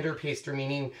heavy-hander paster,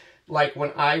 meaning like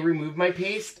when I remove my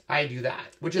paste, I do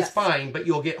that, which is fine, but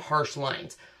you'll get harsh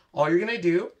lines. All you're going to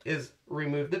do is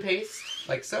remove the paste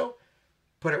like so,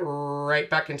 put it right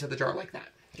back into the jar like that.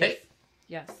 Okay?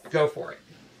 Yes. Go for it.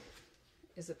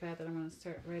 Is it bad that I'm going to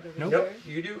start right over Nope. here? Nope,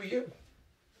 you do you.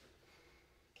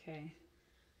 Okay.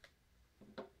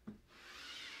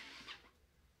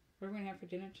 What are we going to have for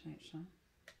dinner tonight, Sean?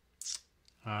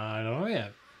 I don't know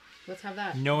yet. Let's have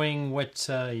that. Knowing what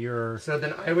your... So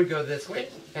then I would go this way,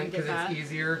 and because it's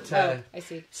easier to... Oh, I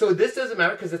see. So this doesn't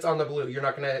matter because it's on the blue. You're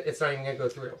not going to... It's not even going to go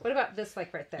through. What about this,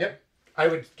 like, right there? Yep. I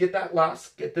would get that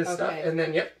last, get this stuff, and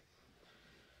then, yep.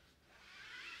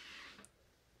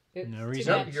 Oops, No too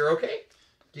reason. much. Nope, you're okay.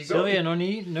 Keep Sylvia,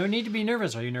 going. no need to be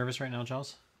nervous. Are you nervous right now,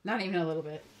 Charles? Not even a little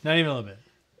bit. Not even a little bit.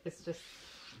 It's just...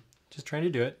 Just trying to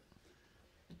do it.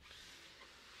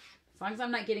 As long as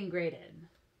I'm not getting graded.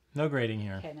 No grading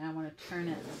here. Okay, now I want to turn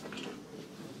it.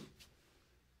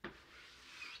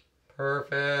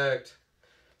 Perfect.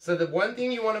 So the one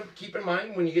thing you want to keep in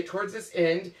mind when you get towards this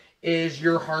end is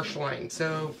your harsh line.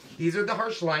 So these are the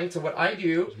harsh lines. So what I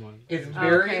do is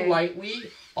very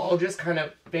lightly, I'll just kind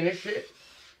of finish it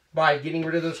by getting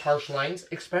rid of those harsh lines,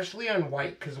 especially on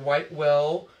white, because white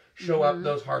will show up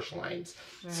those harsh lines.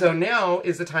 Right. So now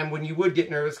is the time when you would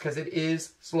get nervous because it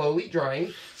is slowly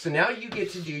drying. So now you get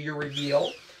to do your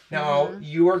reveal. Now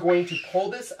you are going to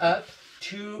pull this up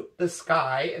to the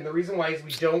sky, and the reason why is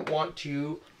we don't want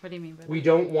to... What do you mean by that? We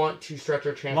don't want to stretch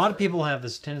our transfer. A lot of people have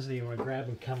this tendency to want to grab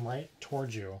and come right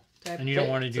towards you. And you don't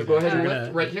want to do so that. Go ahead and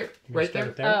lift right here. Right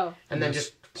there. Oh. And then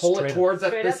just pull it towards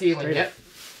up the ceiling. Yep.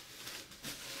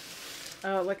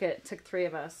 Oh, look, it took 3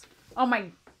 of us. Oh my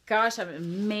gosh, I'm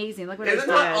amazing. Look what I did. Isn't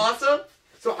that awesome?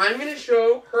 So I'm going to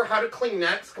show her how to clean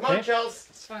next. Come on, Chels.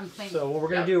 So what we're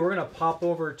going to do, we're going to pop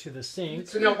over to the sink.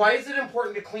 So now why is it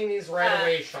important to clean these right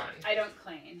away, Sean? I don't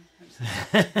clean.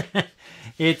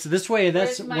 It's this way.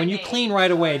 That's when you clean right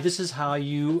away. This is how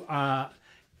you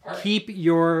keep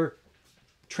your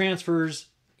transfers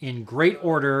in great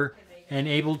order and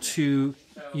able to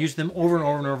use them over and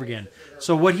over and over again.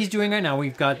 So what he's doing right now,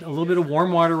 we've got a little bit of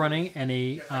warm water running and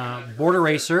a board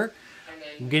eraser.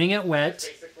 I'm getting it wet,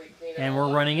 and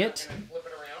we're running it.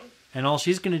 And all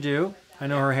she's going to do, I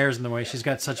know her hair's in the way. She's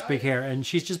got such big hair, and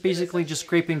she's just basically just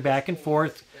scraping back and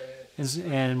forth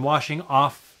and washing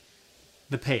off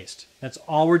the paste. That's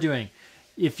all we're doing.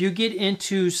 If you get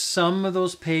into some of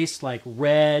those pastes, like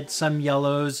red, some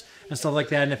yellows, and stuff like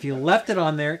that, and if you left it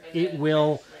on there, it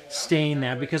will stain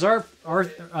that because our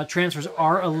transfers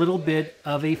are a little bit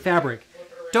of a fabric.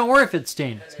 Don't worry if it's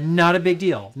stained. It's not a big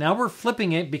deal. Now we're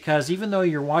flipping it because even though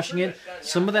you're washing it,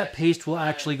 some of that paste will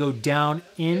actually go down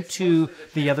into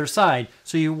the other side.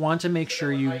 So you want to make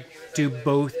sure you do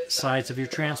both sides of your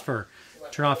transfer.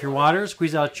 Turn off your water,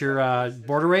 squeeze out your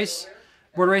board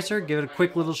eraser, give it a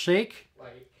quick little shake.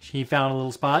 He found a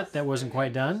little spot that wasn't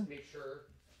quite done.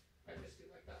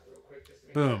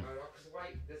 Boom.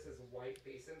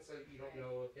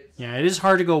 Yeah, it is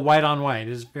hard to go white on white. It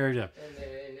is very tough.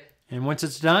 And once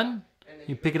it's done,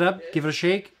 you pick it up, give it a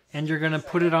shake, and you're going to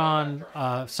put it on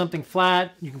something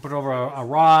flat. You can put it over a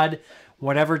rod,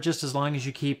 whatever, just as long as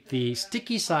you keep the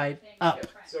sticky side up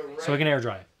so it can air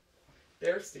dry.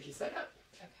 There's sticky side up.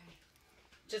 Okay.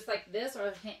 Just like this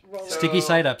or roll it? Sticky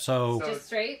side up. So just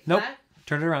straight? Nope. Flat?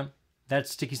 Turn it around. That's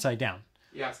sticky side down.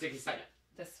 Yeah, sticky side up.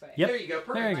 This way. Yep. There you go.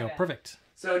 Perfect. There you go. Perfect.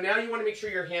 So now you want to make sure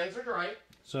your hands are dry.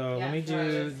 So let me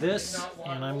do this,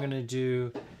 and I'm going to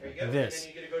do this.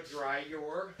 And then you're going to go dry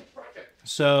your project.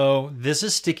 So this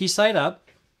is sticky side up,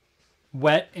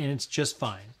 wet, and it's just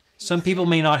fine. Some people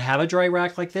may not have a dry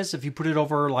rack like this. If you put it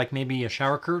over like maybe a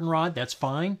shower curtain rod, that's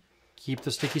fine. Keep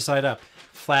the sticky side up.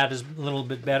 Flat is a little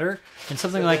bit better. And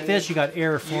something like this, you got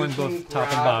air flowing both top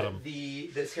and bottom.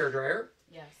 This hair dryer.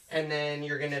 Yes. And then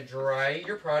you're going to dry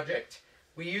your project.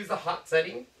 We use the hot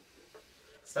setting.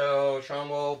 So Sean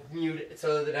will mute it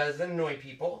so that it doesn't annoy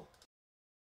people.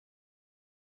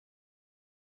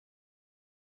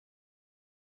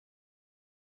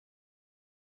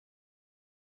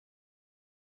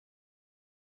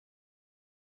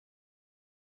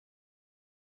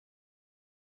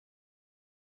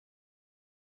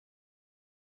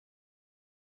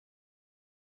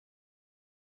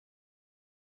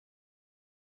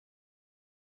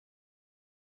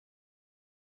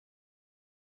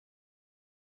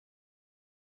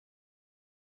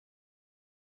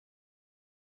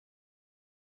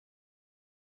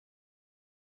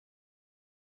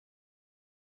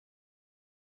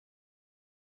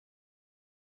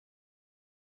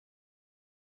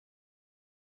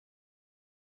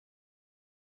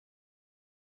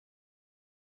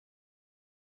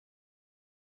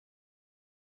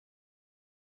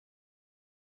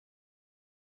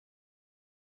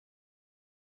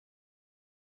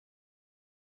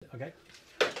 Okay.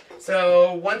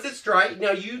 So once it's dry,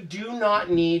 now you do not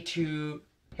need to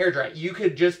hair dry. You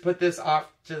could just put this off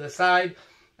to the side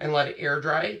and let it air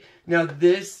dry. Now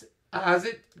this, as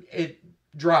it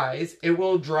dries, it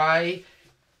will dry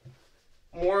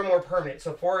more and more permanent.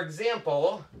 So for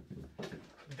example,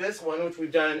 this one, which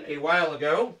we've done a while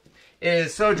ago,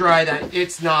 is so dry that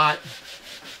it's not,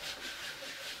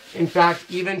 in fact,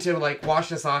 even to like wash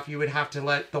this off, you would have to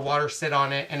let the water sit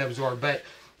on it and absorb. But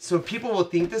so people will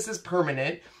think this is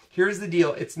permanent. Here's the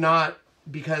deal. It's not,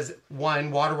 because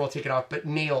one, water will take it off, but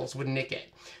nails would nick it.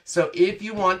 So if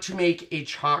you want to make a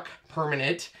chalk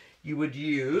permanent, you would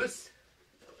use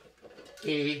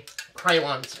a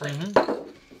Krylon spray.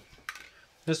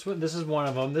 This is one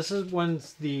of them. This is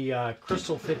one's the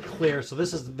Crystal Fit Clear. So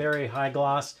this is very high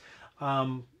gloss.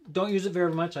 Don't use it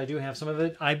very much. I do have some of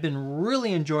it. I've been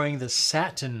really enjoying the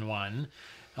satin one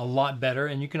a lot better,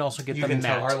 and you can also get the matte. You can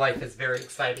tell our life is very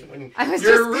exciting when I was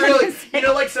you're just really, say. you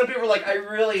know, like some people are like, I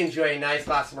really enjoy a nice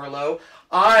glass of Merlot.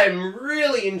 I'm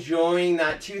really enjoying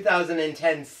that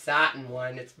 2010 satin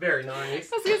one. It's very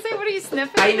nice. I was gonna say, what are you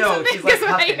sniffing? I know, she's like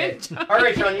huffing it. All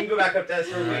right, Sean, you can go back up to us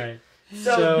real quick.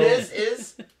 So this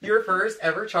is your first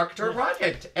ever Chalk Couture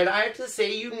project, and I have to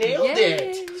say you nailed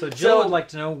it. So Jill would like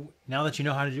to know, now that you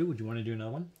know how to do, would you want to do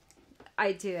another one?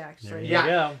 I do actually.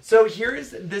 Yeah. So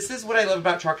this is what I love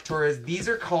about Chalk Couture is these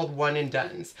are called one and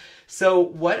dones. So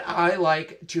what I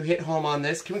like to hit home on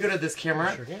this, can we go to this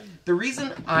camera? Sure can. The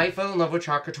reason I fell in love with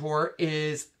Chalk Couture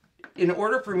is in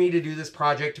order for me to do this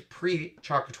project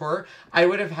pre-Chalk Couture, I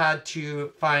would have had to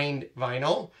find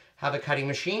vinyl, have a cutting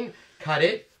machine, cut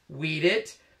it, weed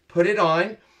it, put it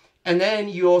on, and then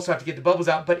you also have to get the bubbles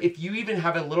out. But if you even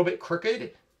have it a little bit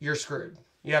crooked, you're screwed.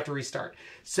 You have to restart.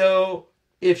 So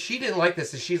if she didn't like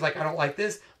this, if she's like, I don't like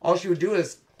this, all she would do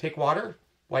is take water,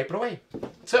 wipe it away.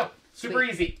 So, super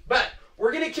easy. But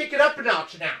we're going to kick it up a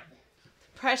notch now.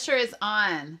 Pressure is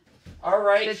on. All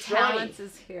right, The talent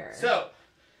is here. So,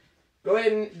 go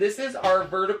ahead and, this is our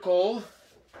vertical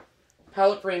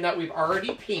palette frame that we've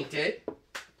already painted.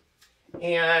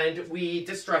 And we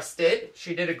distressed it.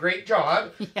 She did a great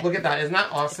job. Yeah. Look at that. Isn't that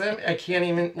awesome? I can't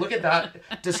even... Look at that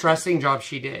distressing job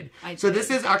she did. So this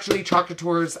is actually Chalk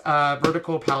Couture's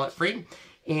vertical palette frame.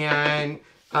 And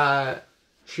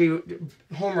she...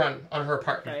 Home run on her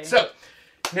part. Okay. So,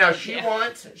 now she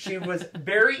was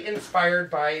very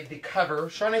inspired by the cover.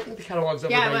 Sean, I think the catalog's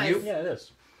over by you. Yeah, it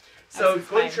is. So,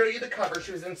 going to show you the cover.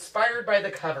 She was inspired by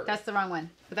the cover. That's the wrong one.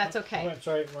 But that's okay. Oh,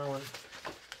 sorry, wrong one.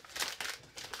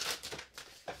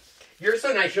 You're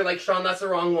so nice. You're like, Sean, that's the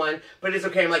wrong one. But it's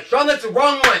okay. I'm like, Sean, that's the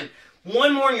wrong one.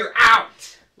 One more and you're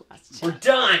out. We're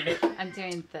done. I'm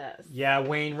doing this. Yeah,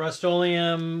 Wayne,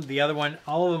 Rust-Oleum, the other one,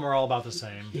 all of them are all about the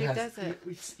same. Who does it?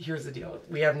 Here's the deal.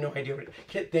 We have no idea.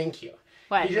 Thank you.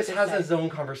 What? He just has a zone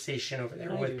conversation over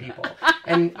there with people.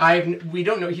 And we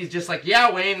don't know. He's just like,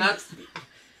 yeah, Wayne, that's...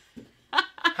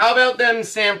 How about them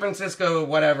San Francisco,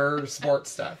 whatever, sports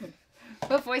stuff?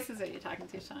 What voices are you talking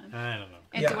to, Sean? I don't know.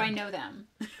 And do I know them?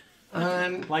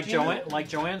 Like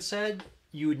Joanne said,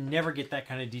 you would never get that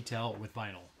kind of detail with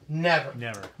vinyl. Never.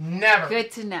 Never. Never.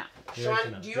 Good to know.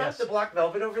 Sean, do you have the black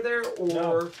velvet over there?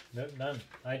 Or... No, none.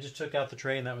 I just took out the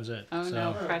tray and that was it. Oh,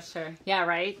 no, pressure. Yeah,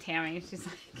 right, Tammy? She's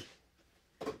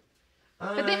like...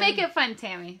 But they make it fun,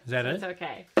 Tammy. Is that it? It's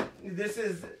okay. This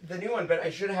is the new one, but I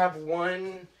should have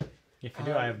one... If you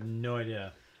do, I have no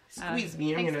idea. Squeeze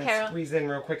me. I'm going to squeeze in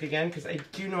real quick again, because I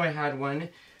do know I had one.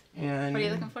 And what are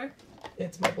you looking for?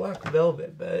 It's my black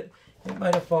velvet, but it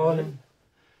might have fallen.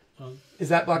 Is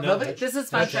that black velvet? This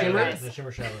is fun for you guys. The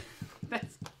shimmer shadow.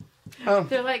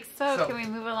 They're like, so can we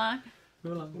move along?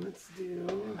 Move along. Let's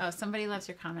do... Oh, somebody loves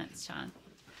your comments, Sean.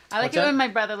 I like it when my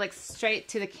brother looks straight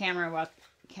to the camera while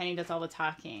Kenny does all the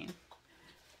talking.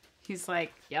 He's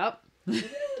like, yep. My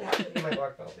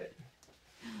black velvet.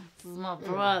 This is my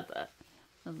brother.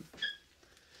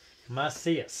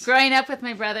 Macias. Growing up with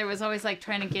my brother was always like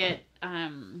trying to get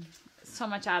so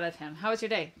much out of him. How was your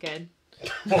day? Good.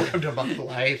 Welcome to my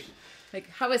life. Like,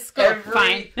 how was school?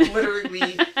 Fine.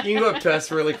 Literally, you can go up to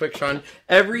us really quick, Sean.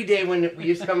 Every day when we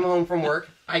used to come home from work,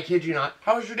 I kid you not,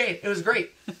 how was your day? It was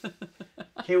great.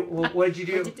 Okay, well, what did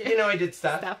you do? You know, I did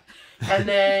stuff. And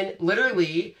then,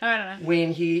 literally,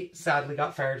 when he sadly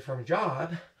got fired from a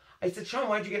job, I said, Sean,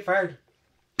 why'd you get fired?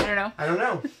 I don't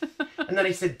know. And then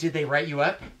I said, did they write you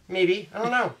up? Maybe. I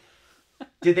don't know.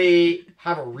 Did they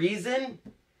have a reason?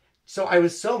 So I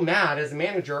was so mad as a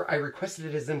manager, I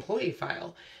requested his employee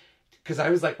file. Because I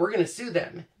was like, we're going to sue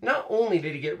them. Not only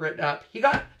did he get written up, he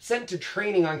got sent to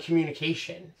training on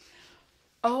communication.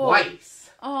 Oh. Twice.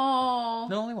 Oh.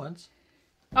 No, only once.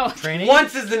 Oh. Training?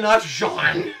 Once is enough,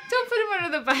 Sean. Don't put him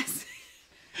under the bus.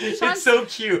 It's so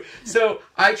cute. So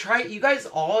I try. You guys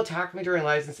all attack me during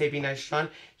lives and say be nice, Sean.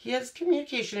 He has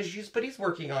communication issues, but he's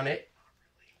working on it.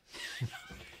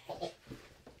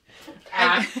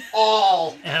 At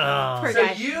all. Poor So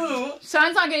guy.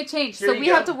 Sean's not going to change, so we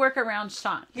have to work around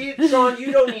Sean. Sean,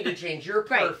 you don't need to change. You're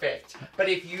Right. perfect. But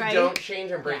if you Right. don't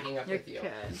change, I'm breaking up You're with you.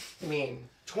 good. I mean,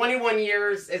 21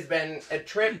 years has been a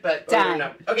trip, but Done.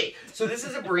 no. Okay, so this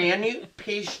is a brand new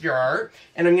paste jar,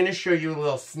 and I'm going to show you a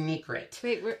little secret.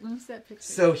 Wait, let me see that picture.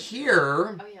 So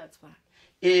here Oh, yeah, it's black.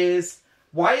 is,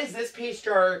 why is this paste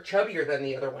jar chubbier than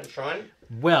the other one, Sean?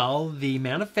 Well, the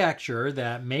manufacturer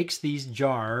that makes these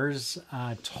jars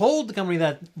told the company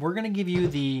that we're going to give you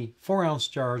the 4-ounce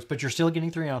jars, but you're still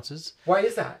getting 3 ounces Why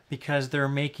is that? because they're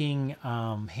making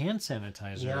hand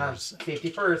sanitizers. Yeah, safety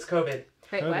first, COVID.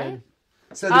 Wait, what?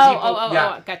 So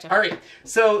Gotcha. All right.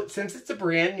 So since it's a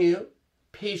brand new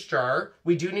paste jar,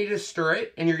 we do need to stir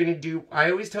it, and you're gonna do.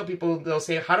 I always tell people, they'll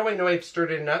say, "How do I know I've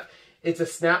stirred it enough?" It's a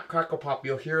snap, crackle, pop.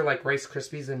 You'll hear like Rice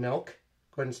Krispies and milk.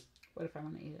 Go ahead and, What if I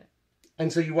want to eat it?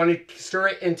 and so you want to stir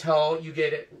it until you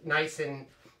get it nice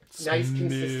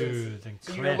consistency. and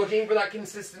So you're looking for that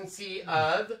consistency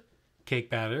of. cake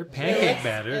batter, pancake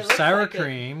batter, It looks sour like it.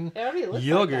 cream, It already looks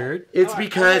yogurt. It's Oh,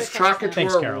 because I heard it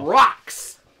Thanks, Chocatura Carol. rocks.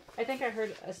 I think I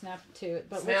heard a snap too,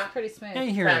 but it Snap. looks pretty smooth. Yeah,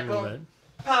 you hear it a Crackle. little bit.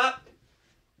 Pop,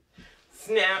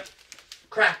 snap,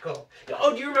 crackle.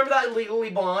 Oh, do you remember that Legally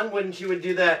Blonde when she would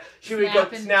do that? She would Snap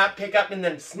go and- snap, pick up, and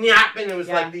then snap, and it was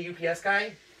Yeah. like the UPS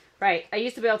guy? Right. I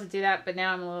used to be able to do that, but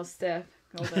now I'm a little stiff.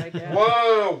 The older I get.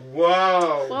 Whoa,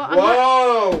 whoa, Well, I'm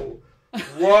whoa,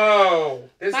 whoa.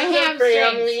 This My is a hamstrings.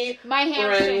 family My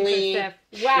hamstrings friendly are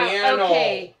stiff. Wow. channel.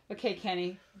 Okay. Okay,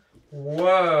 Kenny.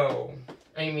 Whoa.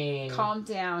 I mean, Calm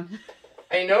down.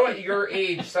 I know at your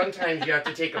age, sometimes you have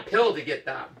to take a pill to get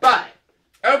that, but,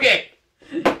 okay.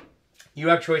 You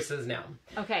have choices now.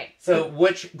 Okay. So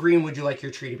which green would you like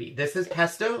your tree to be? This is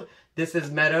pesto, this is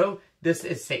meadow, this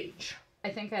is sage. I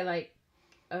think I like.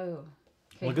 Oh.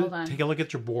 Okay, hold on. Take a look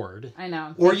at your board. I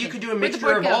know. Or you could do a Where'd the mixture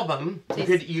board of go? all of them.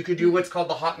 You could do what's called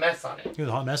the hot mess on it. Ooh,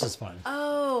 the hot mess is fun.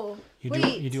 Oh. You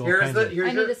wait. do all Here's kinds the of. here's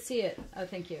I your, need to see it. Oh,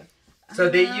 thank you. so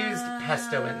they used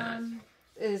pesto in that.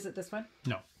 Is it this one?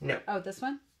 No. Oh, this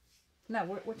one? No,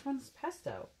 which one's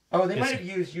pesto? Oh, they Yes. might have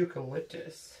used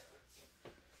eucalyptus.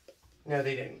 No,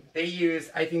 they didn't.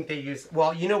 I think they used,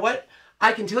 well, you know what?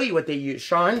 I can tell you what they use.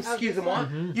 Sean, excuse this me.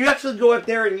 one? You actually go up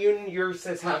there and you and your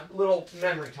sis have little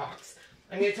memory talks.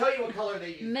 I'm going to tell you what color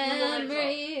they use.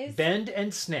 Memories. Bend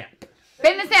and snap.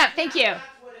 Bend the snap. Thank you.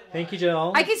 Thank you,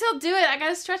 Jill. I can still do it. I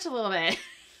gotta stretch a little bit.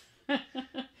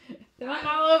 I'm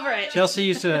all over it. Chelsea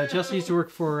used to work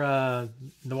for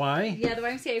the Y. Yeah, the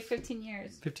YMCA 15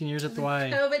 years. 15 years at the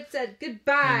Y. COVID said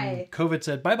goodbye. COVID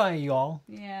said bye bye, you all.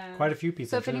 Yeah. Quite a few people.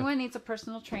 So if too. anyone needs a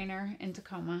personal trainer in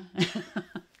Tacoma,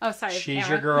 oh sorry, She's camera.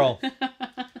 your girl.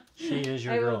 She is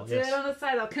your I girl. will do Yes. it on the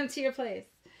side. I'll come to your place.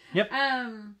 Yep.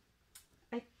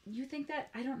 You think that?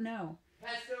 I don't know.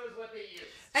 Pesto is what they use.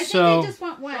 I So- think I just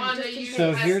want one. Sean, just they in use case.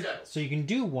 So pesto. here, so you can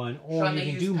do one, or Sean, you they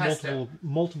can use do pesto.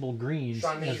 multiple greens.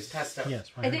 Sean, they as- use pesto. Yes.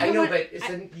 I think I know, want-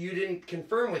 but you didn't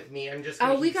confirm with me. I'm just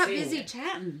gonna Oh, we keep got saying busy it.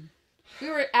 chatting. We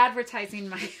were advertising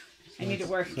my. I need to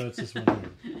work. So it's this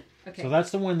one here. Okay. So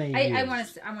that's the one they use. I want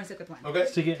to stick with one. Okay.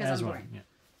 Stick it 'Cause as I'm one. boring.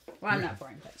 Yeah. Well, I'm not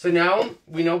boring, but So now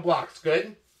we know blocks.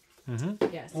 Good.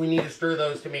 yes. We need to stir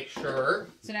those to make sure.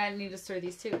 So now I need to stir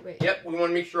these two. Wait. Yep, we want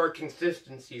to make sure our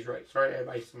consistency is right. Sorry, I have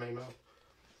ice in my mouth.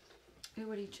 Hey,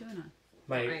 what are you chewing on?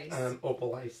 My Ice.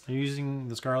 opal ice. Are you using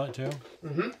the scarlet too?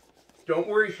 Don't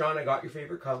worry, Sean. I got your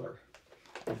favorite color.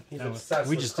 He's obsessed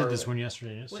We with just did this scarlet. one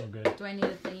yesterday. It's so What- good. Do I need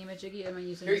a thingy-majiggy? Am I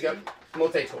using Here you this go. one?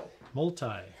 Multi-tool. Multi.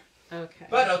 Okay.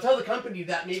 But I'll tell the company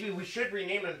that maybe we should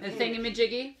rename it. A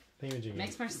thingy-majiggy? Thingamajiggy.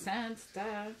 Makes more sense.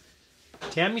 Duh.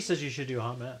 Tammy says you should do a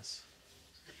hot mess.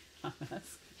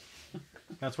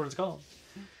 That's what it's called.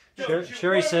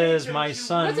 Sherry says my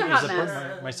son What's is a hot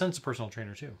mess? my son's a personal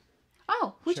trainer too.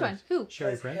 Oh, which Sure. one? Who?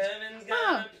 Sherry Prince.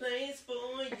 Oh.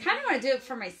 I kind of want to do it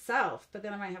for myself, but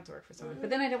then I might have to work for someone. But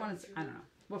then I don't want to. I don't know.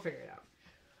 We'll figure it out.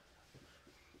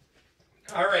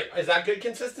 All right, is that good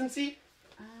consistency?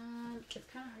 It's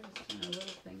kind of hard to find a little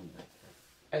thing. But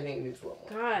I think it needs a little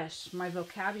more. gosh, my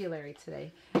vocabulary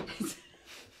today. It's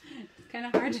kind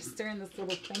of hard to stir in this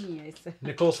little thingy. I said.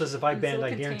 Nicole says if I This bend,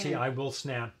 little I guarantee container. I will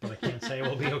snap, but I can't say it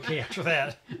will be okay after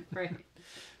that. Right.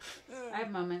 I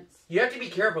have moments. You have to be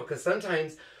careful because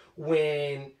sometimes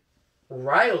when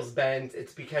Riles bends,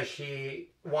 it's because she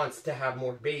wants to have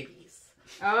more babies.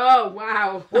 Oh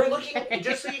wow. We're looking,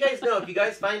 just so you guys know, if you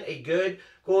guys find a good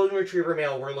golden retriever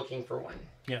male, we're looking for one.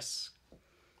 Yes,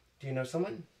 Do you know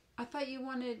someone? I thought you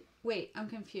wanted. Wait, I'm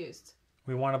confused.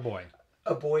 we want a boy.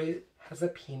 A boy has a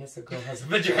penis, a girl has a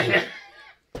vagina.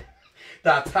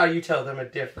 That's how you tell them a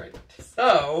different.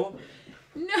 So,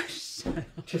 No, shut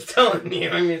up. just telling you,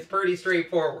 I mean, it's pretty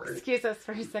straightforward. Excuse us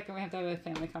for a second. We have to have a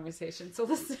family conversation. So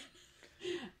listen,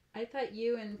 I thought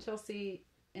you and Chelsea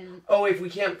and... Oh, if we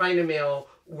can't find a male,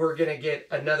 we're going to get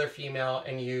another female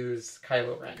and use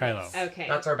Kylo Ren. Kylo. Okay.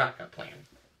 That's our backup plan.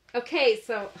 Okay,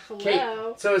 so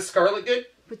hello. So is Scarlet good?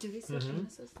 But do we switch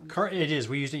penises? It is.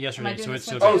 We used it Am I yesterday, doing so this it's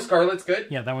still one Oh, good. Scarlet's good?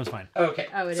 Yeah, that one's fine. Okay.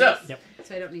 Oh, it so, is? Yep.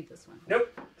 So I don't need this one.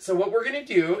 Nope. So what we're going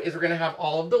to do is we're going to have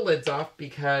all of the lids off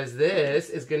because this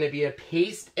is going to be a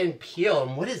paste and peel.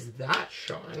 And what is that,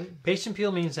 Sean? Paste and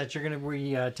peel means that you're going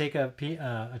to take a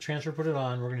transfer, put it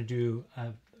on. We're going to do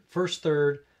first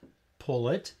third, pull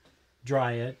it,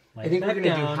 dry it, lay I think it we're back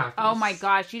going to do down. half. Oh my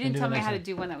gosh, you didn't do tell the me next how to one.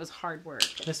 do one that was hard work.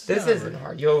 This isn't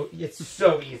hard. It's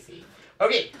so easy.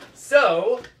 Okay,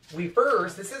 so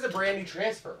this is a brand new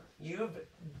transfer.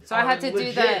 So I have to do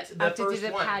legit the first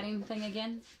one. padding thing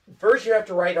again? First, you have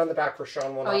to write on the back for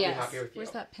Sean will not be yes. happy with you. Where's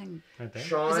that pen? Right there.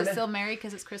 Sean, Is it still Merry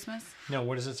because it's Christmas? No,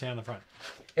 what does it say on the front?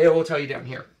 it will tell you down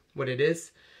here what it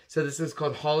is. So this is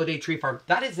called Holiday Tree Farm.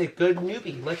 That is a good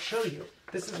newbie. Let's show you.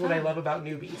 This is what I love about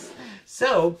newbies.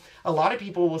 So a lot of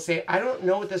people will say, I don't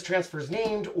know what this transfer is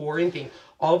named or anything.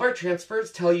 All of our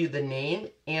transfers tell you the name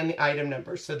and the item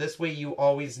number. So this way you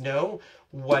always know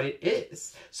what it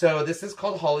is. So this is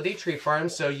called Holiday Tree Farm.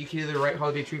 So you can either write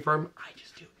Holiday Tree Farm. I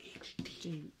just do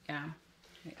HD. Yeah.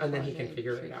 And then he can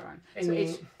figure it out.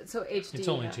 So HD. It's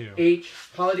only two.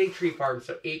 Holiday Tree Farm.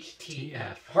 So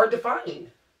HTF. Hard to find.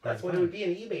 That's what it would be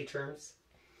in eBay terms.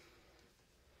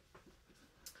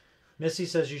 Missy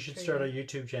says you should start a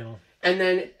YouTube channel. And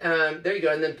then, there you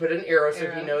go. And then put an arrow so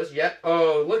he knows. Yep.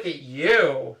 Oh, look at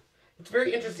you. It's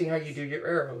very interesting how you do your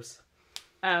arrows.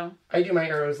 Oh. I do my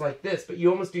arrows like this, but you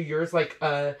almost do yours like,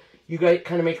 you guys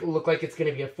kind of make it look like it's going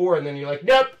to be a 4, and then you're like,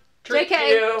 nope. Trick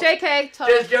you. JK.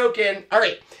 Just joking. All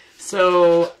right.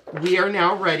 So, we are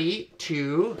now ready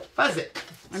to fuzz it.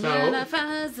 I'm gonna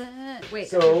fuzz it. Wait.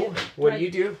 So, what do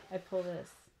you do? I pull this,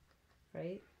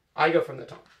 right? I go from the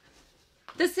top.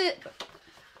 This is...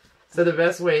 So the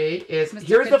best way is, Mr.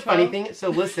 here's the funny Control. thing. So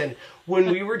listen, when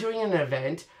we were doing an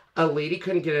event, a lady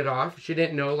couldn't get it off. She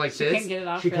didn't know like She this. couldn't get it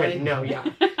off, She really? couldn't. No, yeah.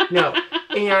 No.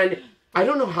 And I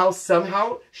don't know how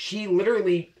somehow she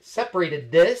literally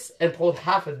separated this and pulled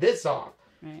half of this off.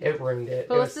 Right. It ruined it.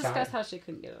 But It let's was discuss sad. how she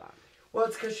couldn't get it off. Well,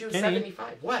 it's because she was Kenny.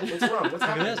 75. What? What's wrong? What's Look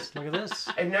happening? at this. Look at this.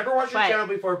 I've never watched your What? channel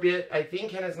before, but I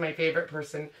think Hannah's my favorite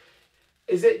person.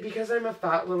 Is it because I'm a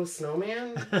fat little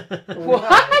snowman?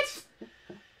 What?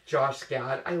 Josh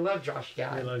Gad. I love Josh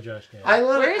Gad. I love Josh. Yeah. I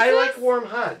Where is like this? warm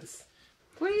hugs.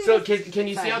 What are you... So can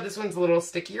you see Sorry. how this one's a little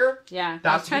stickier? Yeah. I was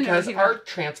That's trying to because figure our out-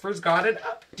 transfers got an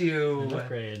updo.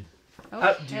 Upgrade.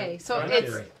 Okay. So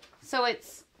Updo.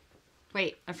 it's...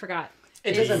 Wait, I forgot.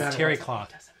 It doesn't matter. Terry what's- cloth.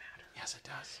 It doesn't matter. Yes, it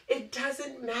does. It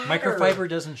doesn't matter. Microfiber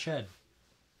doesn't shed.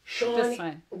 Sean, That's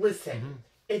fine. listen.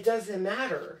 It doesn't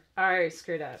matter. I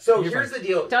screwed up. So You're here's fine. the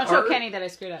deal. Don't tell Kenny that I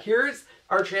screwed up. Here's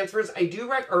our transfers. I do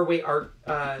our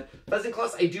buzzing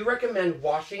cloths. I do recommend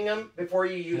washing them before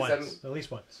you use them. Once. At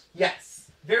least once.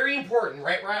 Yes. Very important,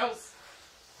 right, Riles?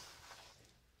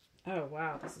 Oh,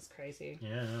 wow. This is crazy. Yeah.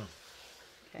 I know.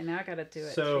 Okay, now I gotta do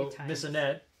it So 3 times. Miss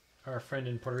Annette, our friend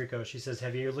in Puerto Rico, she says,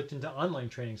 "Have you looked into online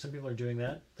training? Some people are doing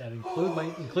that. That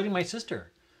including my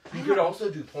sister." You could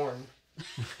also do porn.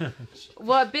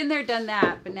 Well, I've been there, done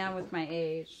that, but now with my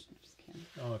age. I'm just kidding.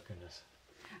 Oh goodness.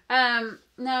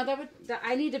 No,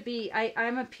 I need to be,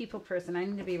 I'm a people person. I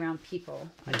need to be around people.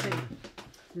 I could,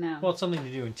 no. Well, it's something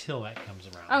to do until that comes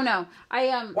around. Oh, no.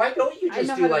 Why don't you I just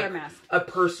know do how to wear like a mask. a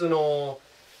personal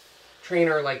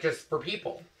trainer, like just for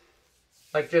people?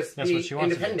 Like just That's be what she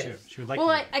wants to do independent. too. She would like. Well,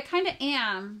 to I kind of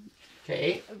am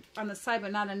Okay. on the side,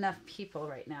 but not enough people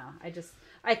right now.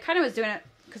 I kind of was doing it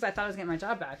because I thought I was getting my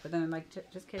job back, but then I'm like,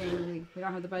 just kidding. We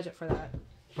don't have the budget for that.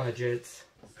 Budgets.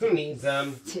 Who needs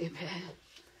them? Stupid.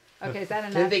 Okay, is that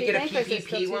enough? Didn't they do get a you think, or is it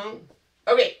still PPP too- loan?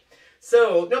 Okay.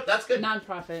 So, nope, that's good.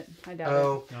 Non-profit. I doubt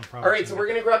Oh. Non-profit. All right, so we're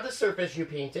going to grab the surface you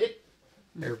painted.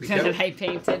 There we it. go. That I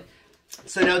painted.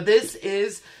 So now this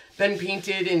is been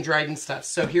painted and dried and stuff.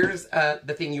 So here's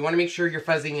the thing. You want to make sure your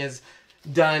fuzzing is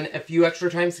done a few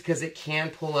extra times because it can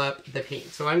pull up the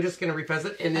paint. So I'm just going to refuzz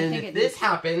it. And then think if it this needs-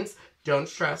 happens, don't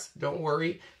stress. Don't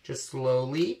worry. Just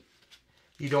slowly.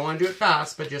 You don't want to do it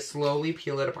fast, but just slowly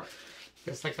peel it apart.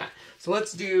 Just like that. So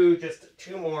let's do just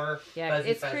 2 more Yeah, fuzzy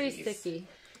it's pretty fuzzies. sticky.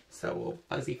 So we'll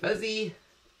fuzzy.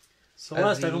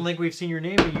 Celeste, I don't think we've seen your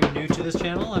name. Are you new to this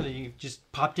channel? And you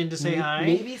just popped in to say hi?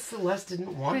 Maybe Celeste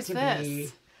didn't want Who's to this? be.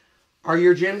 Are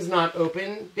your gyms not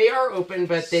open? They are open,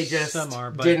 but they just Some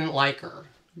are, but- didn't like her.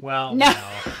 Well, No.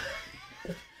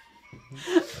 no.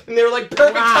 And they were like,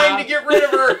 perfect time to get rid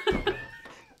of her.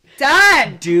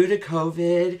 Done. Due to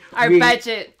COVID. Our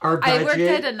budget. I worked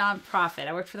at a nonprofit.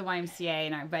 I worked for the YMCA,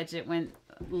 and our budget went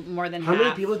more than half. How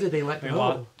many people did they let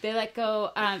go? They let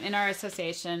go, in our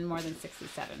association, more than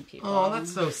 67 people. Oh,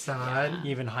 that's so sad.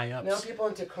 Yeah. Even high ups. Now people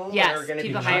in Tacoma yes, are going to be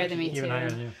people higher than me, too. Even higher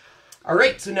than you. All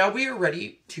right, so now we are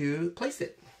ready to place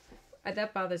it.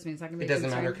 That bothers me. It's not going to It be doesn't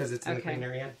matter because it's in the clean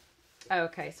area. Oh,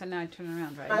 okay, so now I turn it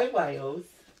around, right? Hi, Wiles.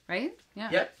 Right? Yeah.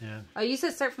 Yep. Yeah. Oh, you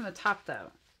said start from the top,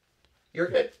 though. You're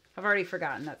good. I've already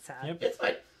forgotten. That's sad. Yep. It's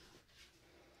fine.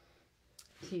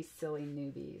 You silly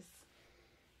newbies.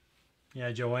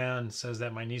 Yeah, Joanne says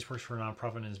that my niece works for a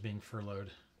nonprofit and is being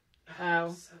furloughed.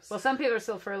 Oh. Well, some people are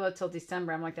still furloughed till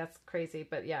December. I'm like, that's crazy.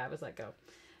 But yeah, I was let go.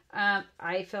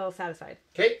 I feel satisfied.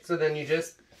 Okay, so then you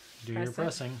just... Do your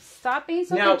pressing. Stop being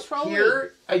so now, controlling.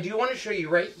 here, I do want to show you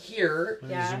right here.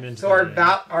 Yeah. Zoom into So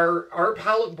our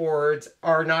palette boards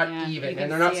are not even,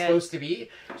 and they're not supposed to be.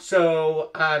 So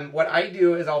what I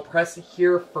do is I'll press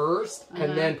here first,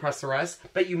 and then press the rest.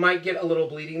 But you might get a little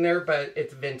bleeding there, but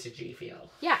it's vintagey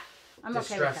feel. Yeah, I'm okay with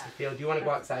Distressed that. feel. Do you want to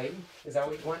go outside? Is that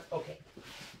what you want? Okay.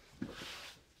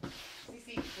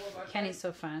 Kenny's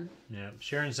so fun. Yeah.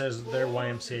 Sharon says their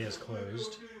YMCA is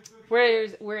closed. Where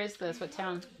is this? What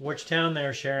town? Which town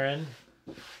there, Sharon?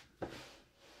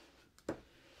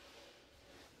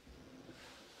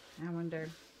 I wonder.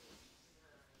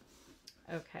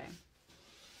 Okay.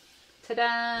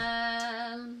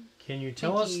 Ta-da! Can you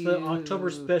tell us the October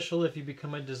special if you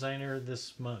become a designer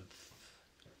this month?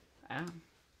 Oh.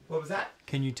 What was that?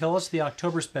 Can you tell us the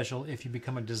October special if you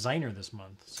become a designer this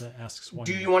month? So asks one.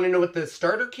 Do you want to know what the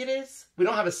starter kit is? We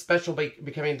don't have a special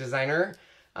becoming a designer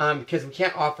because we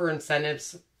can't offer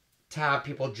incentives to have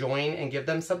people join and give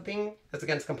them something that's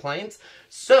against compliance.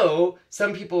 So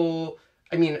some people,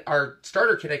 I mean, our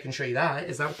starter kit, I can show you that.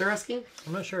 Is that what they're asking?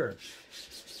 I'm not sure.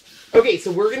 Okay,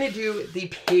 so we're going to do the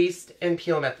paste and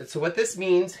peel method. So what this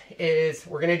means is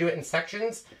we're going to do it in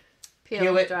sections.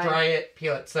 Peel it, dry it,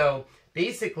 peel it. So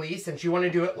basically, since you want to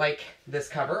do it like this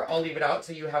cover, I'll leave it out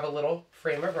so you have a little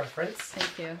frame of reference.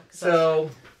 Thank you. So,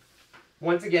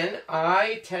 once again,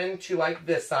 I tend to like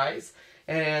this size,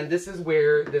 and this is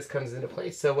where this comes into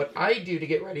place. So what I do to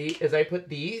get ready is I put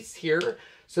these here,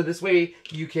 so this way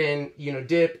you can, you know,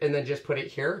 dip and then just put it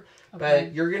here. Okay.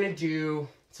 But you're going to do,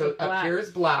 so up here is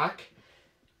black,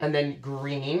 and then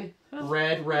green,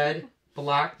 red, red,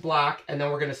 black, black, and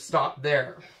then we're going to stop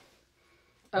there.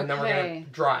 And then we're going to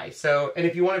dry. So, and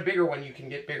if you want a bigger one, you can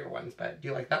get bigger ones. But do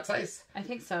you like that size? I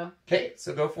think so. Okay,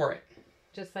 so go for it.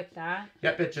 Just like that?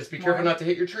 Yep, but just be careful not to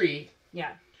hit your tree.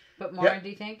 Yeah. Put more in, do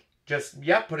you think? Just,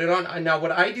 put it on. Now,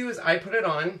 what I do is I put it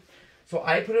on. So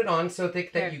I put it on so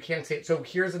thick that you can't see it. So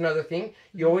here's another thing.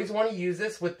 You always want to use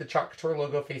this with the Couture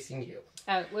logo facing you.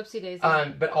 Whoopsie daisy.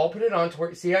 But I'll put it on to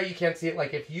where, see how you can't see it?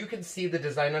 Like, if you can see the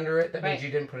design under it, that means you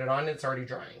didn't put it on. It's already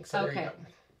drying. So there you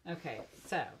go. Okay,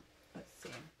 so... Let's see.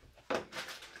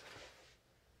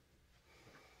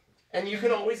 And you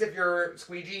can always, if your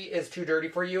squeegee is too dirty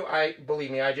for you, believe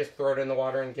me, I just throw it in the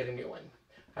water and get a new one.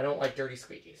 I don't like dirty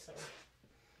squeegees. So.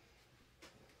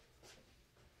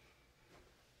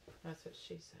 That's what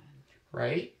she said.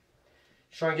 Right?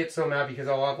 Sean gets so mad because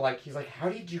I'll have he's like, how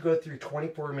did you go through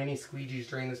 24 mini squeegees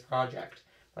during this project?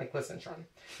 Like, listen, Sean.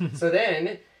 So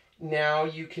then, now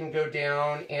you can go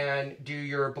down and do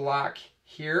your black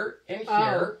here and here.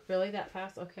 Oh, really? That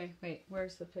fast? Okay, wait.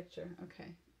 Where's the picture?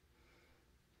 Okay.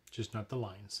 Just not the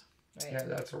lines. Right. Yeah,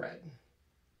 that's red.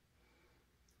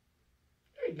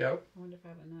 There you go. I wonder if I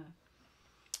have enough.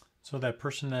 So that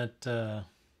person that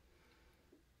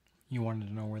you wanted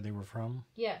to know where they were from?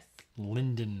 Yes.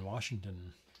 Linden,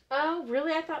 Washington. Oh,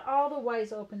 really? I thought all the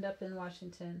Ys opened up in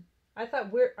Washington. I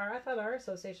thought our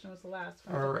association was the last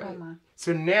from Tacoma. Right.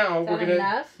 So now we're gonna.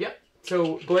 Enough? Yep.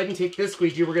 So go ahead and take this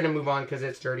squeegee. We're gonna move on because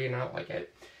it's dirty and I don't like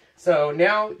it. So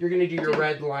now you're gonna do your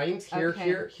red lines here,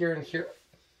 here, here, and here.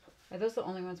 Are those the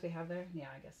only ones we have there? Yeah,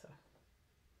 I guess so.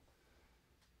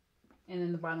 And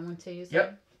then the bottom one too, you said?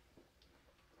 Yep.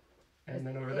 And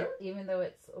then over there. Even though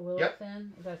it's a little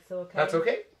thin, is that still okay? That's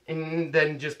okay. And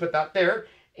then just put that there.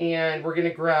 And we're going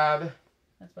to grab...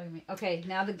 That's bugging me. Okay,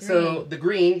 now the green. So the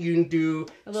green, you can do...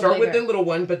 Start with the little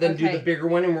one, but then do the bigger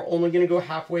one. And we're only going to go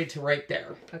halfway to right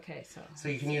there. Okay, so... So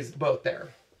you can use both there.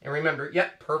 And remember,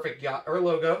 perfect yacht or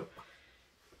logo.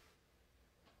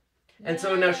 And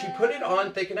so now she put it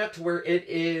on thick enough to where it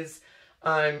is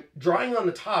drying on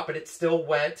the top, but it's still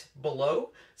wet below.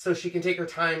 So she can take her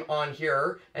time on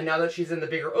here. And now that she's in the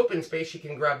bigger open space, she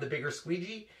can grab the bigger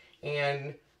squeegee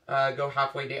and go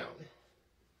halfway down.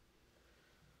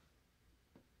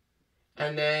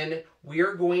 And then we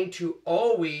are going to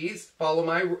always follow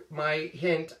my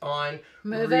hint on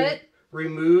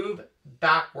remove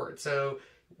backwards. So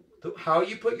how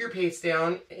you put your paste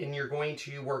down, and you're going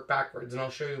to work backwards. And I'll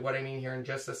show you what I mean here in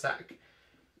just a sec.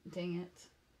 Dang it.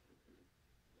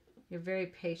 You're very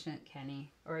patient,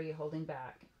 Kenny. Or are you holding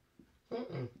back?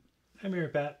 I'm here,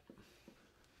 Pat.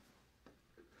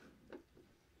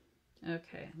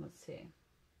 Okay, let's see.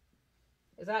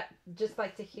 Is that just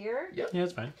like to here? Yep. Yeah,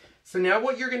 that's fine. So now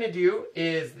what you're going to do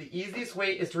is the easiest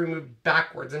way is to remove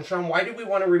backwards. And Sean, why do we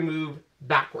want to remove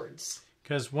backwards?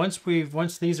 Because once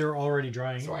these are already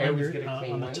drying, So I always get a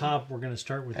clean on the one. top, we're going to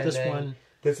start with And this then one.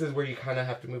 This is where you kind of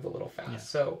have to move a little fast. Yeah.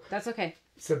 So That's okay.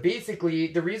 So basically,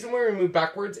 the reason we remove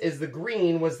backwards is the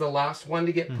green was the last one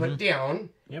to get put down.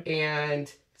 Yep.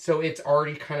 And so it's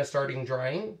already kind of starting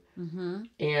drying.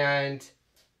 And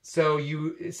so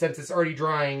since it's already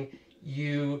drying,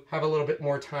 you have a little bit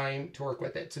more time to work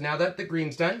with it. So now that the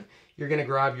green's done, you're going to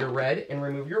grab your red and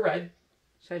remove your red.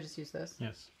 Should I just use this?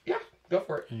 Yes. Yeah, go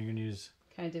for it. And you're going to use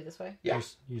Can I do it this way? Yeah.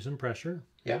 use some pressure.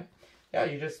 Yeah. Yeah,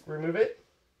 you just remove it.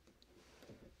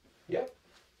 Yep.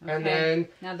 Okay. And then...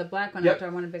 Now the black one, Yep. after I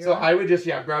want a bigger So one? I would just,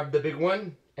 grab the big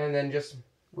one and then just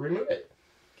remove it.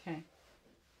 Okay.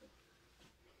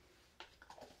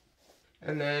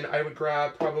 And then I would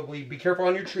grab probably, be careful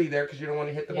on your tree there because you don't want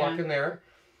to hit the block in there.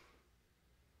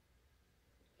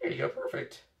 There you go,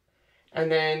 perfect.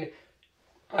 And then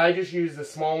I just use the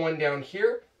small one down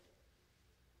here.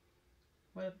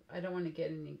 What if I don't want to get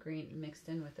any green mixed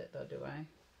in with it though, do I?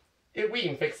 We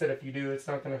can fix it if you do. It's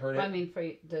not going to hurt it. I mean, for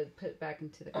you to put it back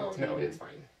into the Oh, container. no, it's fine.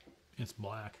 It's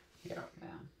black. Yeah. Yeah,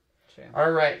 true.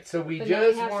 All right, so we But now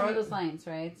just we have want... some of those lines,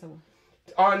 right? So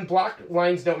On black,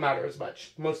 lines don't matter as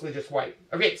much. Mostly just white.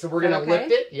 Okay, so we're going to Okay.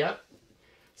 lift it. Yep.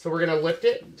 So we're going to lift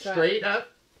it straight up.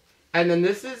 And then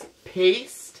this is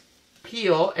paste,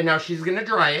 peel, and now she's going to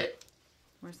dry it.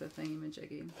 where's the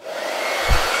thingy-majiggy?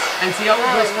 And see how it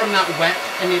goes from that wet,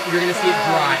 and you're going to see it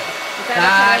dry. Is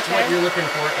That's okay what right you're looking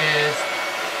for, is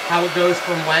how it goes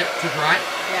from wet to dry.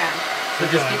 there? Yeah. So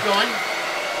just keep going.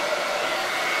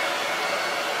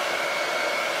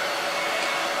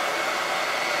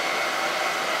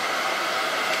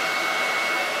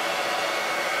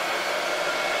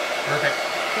 Perfect.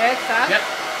 Good, stop. Yep.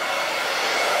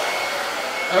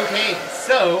 Okay,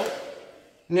 so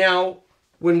now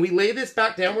when we lay this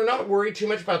back down, we're not worried too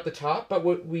much about the top, but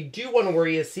what we do want to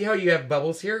worry is, see how you have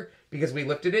bubbles here? Because we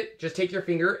lifted it, just take your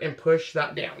finger and push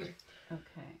that down.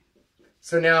 Okay.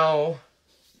 So now,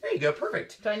 there you go,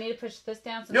 perfect. Do I need to push this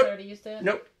down since Nope. I already used it?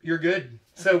 Nope, you're good.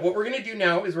 So what we're going to do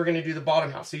now is we're going to do the bottom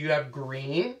half. So you have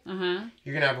green, Uh-huh.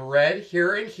 you're going to have red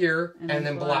here and here, And and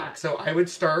then then black. black. So I would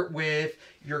start with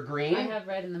your green. I have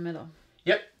red in the middle.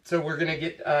 Yep, so we're going to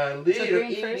get a little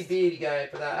green itty first? bitty guy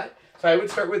for that. So I would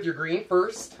start with your green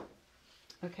first.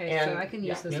 Okay, And so I can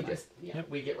use this one.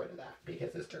 we get rid of that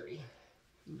because it's dirty.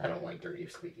 I don't like dirty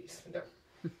squeakies. No.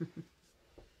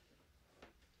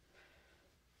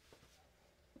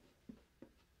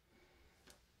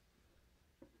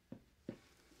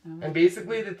 And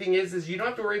basically the thing is you don't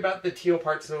have to worry about the teal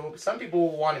part. So some people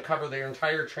will want to cover their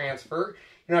entire transfer.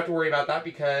 You don't have to worry about that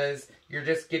because you're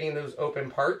just getting those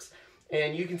open parts.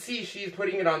 And you can see she's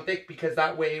putting it on thick because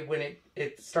that way when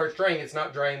it starts drying, it's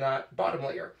not drying that bottom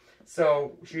layer.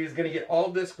 So she's going to get all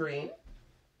of this green.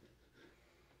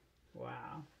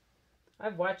 Wow.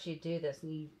 I've watched you do this,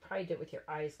 and you probably do it with your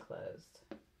eyes closed.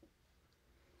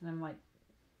 And I'm like,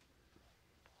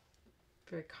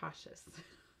 very cautious.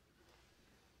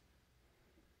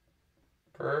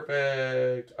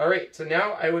 Perfect. All right, so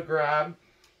now I would grab...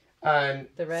 the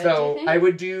red, so do you think? I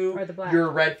would do Or the black?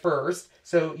 your red first.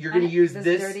 So you're going to use This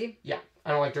this. dirty? Yeah, I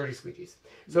don't like dirty squeegees.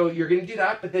 So you're going to do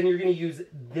that, but then you're going to use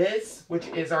this, which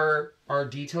is our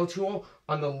detail tool,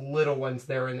 on the little ones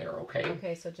there and there, okay?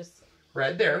 Okay, so just...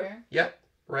 Red there. Here? Yep,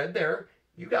 red there.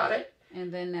 You got it.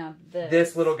 And then now this.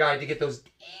 This little guy to get those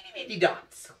itty bitty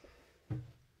dots.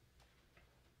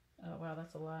 Oh, wow,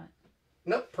 that's a lot.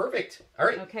 Nope, perfect. All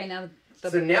right. Okay, now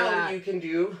So now black. you can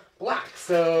do black.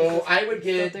 So I would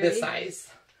still get this dirty? size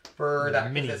for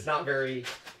that Mini. because it's not very...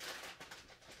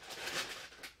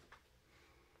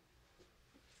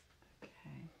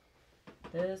 Okay.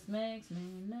 This makes me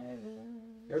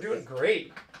nervous. You're doing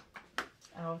great.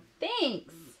 Oh,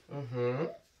 thanks. Mm-hmm.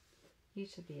 You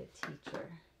should be a teacher.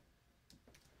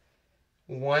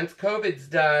 Once COVID's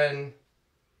done,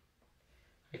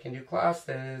 I can do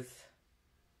classes.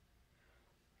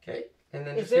 Okay, and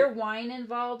then Is there wine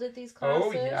involved at these classes?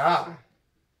 Oh yeah.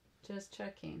 Just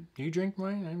checking. Do you drink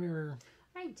wine? I've never...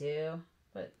 I do,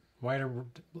 but White or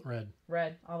red?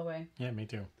 red all the way. Yeah, me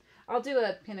too. I'll do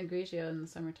a Pinot Grigio in the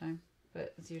summertime,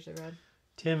 but it's usually red.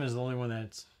 Tim is the only one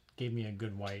that's gave me a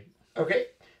good white. Okay.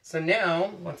 So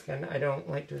now, once again, I don't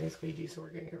like doing squeegee, so we're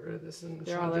going to get rid of this and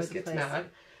Sean just gets mad.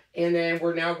 And then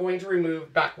we're now going to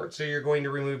remove backwards. So you're going to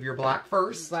remove your black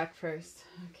first. Black first.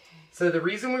 Okay. So the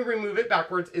reason we remove it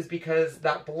backwards is because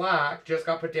that black just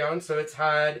got put down, so it's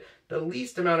had the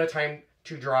least amount of time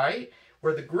to dry,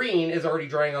 where the green is already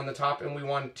drying on the top, and we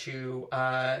want to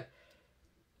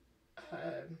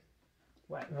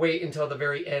wait until the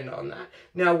very end on that.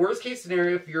 Now, worst case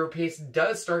scenario, if your paste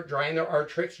does start drying, there are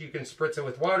tricks. You can spritz it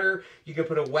with water. You can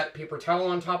put a wet paper towel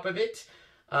on top of it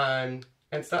and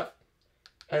stuff.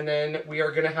 And then we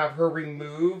are going to have her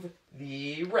remove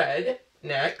the red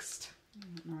next.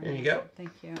 Right. There you go.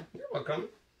 Thank you. You're welcome.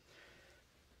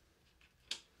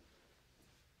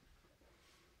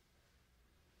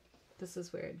 This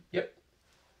is weird. Yep.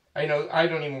 I know. I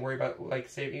don't even worry about like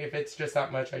saving. If it's just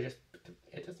that much, it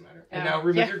doesn't matter. And now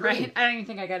remove your green. Right. I don't even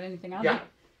think I got anything on Yeah.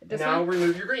 This now one?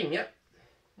 remove your green. Yep.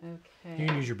 Okay. You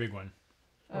can use your big one.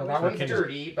 Well, that one's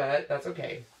dirty, but that's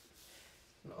okay.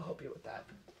 I'll help you with that.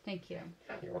 Thank you.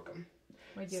 You're welcome.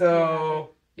 Where'd you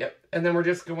So, yep. And then we're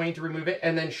just going to remove it.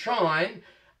 And then Sean,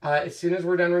 as soon as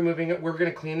we're done removing it, we're going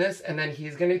to clean this. And then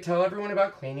he's going to tell everyone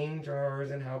about cleaning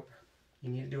jars and how you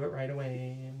need to do it right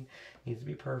away. And it needs to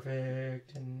be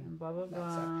perfect. And blah, blah,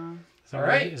 blah. All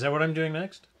right. Is that what I'm doing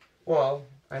next? Well,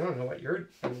 I don't know what you're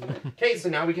doing. Okay, so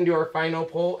now we can do our final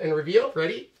pull and reveal.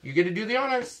 Ready? You get to do the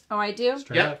honors. Oh, I do?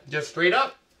 Straight Yep, up. just straight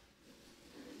up.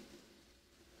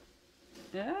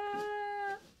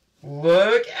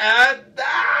 Look at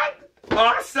that!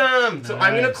 Awesome! Nice. So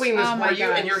I'm going to clean this for you,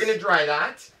 and you're going to dry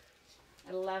that.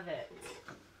 I love it.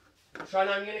 Sean,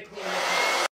 I'm going to clean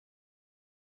this.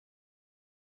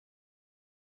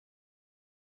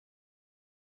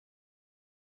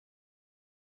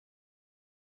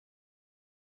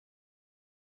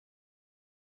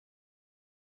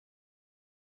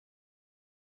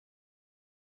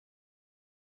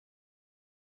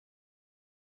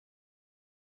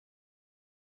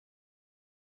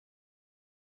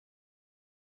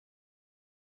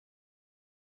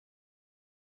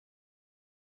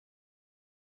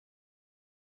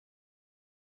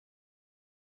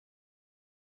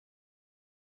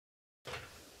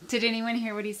 Did anyone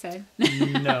hear what he said?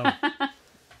 No.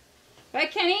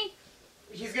 Right, Kenny?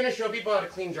 He's going to show people how to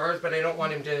clean jars, but I don't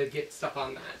want him to get stuff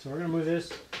on that. So we're going to move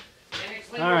this. And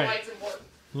explain All why right. it's important.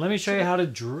 Let me show you how to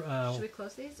should we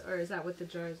close these, or is that what the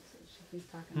jars he's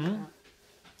talking about?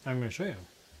 I'm going to show you.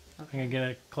 Okay. I'm going to get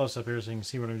a close-up here so you can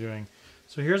see what I'm doing.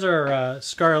 So here's our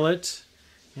scarlet.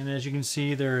 And as you can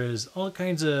see, there is all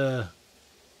kinds of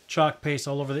chalk paste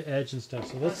all over the edge and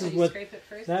stuff. So this is what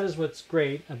that is what's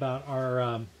great about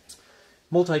our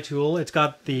multi-tool. It's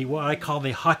got the what I call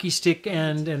the hockey stick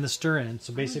end and the stir end.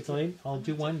 So basically, I'll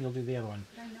do one, you'll do the other one.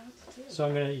 So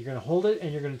you're gonna hold it,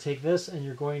 and you're gonna take this, and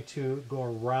you're going to go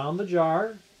around the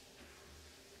jar,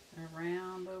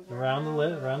 around the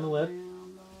lip,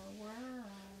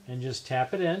 and just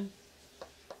tap it in.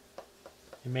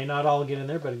 It may not all get in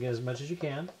there, but get as much as you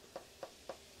can.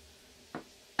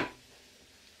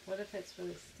 What if it's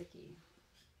really sticky?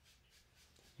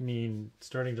 You mean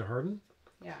starting to harden?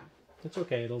 Yeah. It's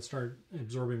okay. It'll start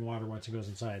absorbing water once it goes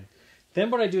inside. Then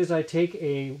what I do is I take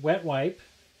a wet wipe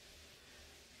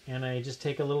and I just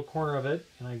take a little corner of it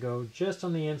and I go just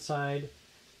on the inside.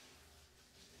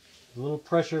 A little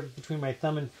pressure between my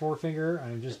thumb and forefinger.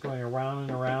 I'm just going around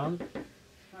and around.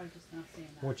 I'm just not seeing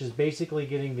that. Which is basically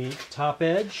getting the top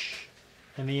edge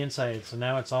and the inside. So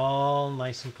now it's all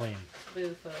nice and clean.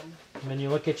 Beautiful. And then you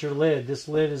look at your lid. This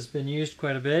lid has been used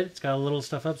quite a bit. It's got a little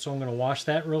stuff up, so I'm going to wash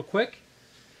that real quick.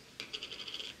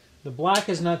 The black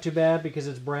is not too bad because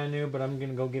it's brand new, but I'm going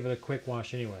to go give it a quick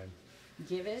wash anyway.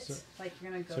 Give it? So, like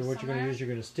you're going to go So what somewhere? you're going to do is you're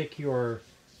going to stick your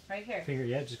right here. finger,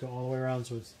 yeah, just go all the way around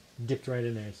so it's dipped right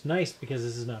in there. It's nice because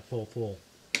this is not full.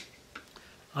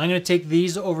 I'm going to take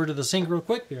these over to the sink real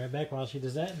quick. Be right back while she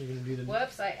does that. You're going to do the...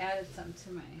 Whoops, I added some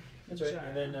to my That's right. jar.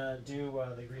 And then do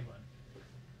the green one.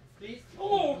 Please?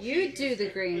 Oh, You do the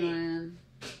green one.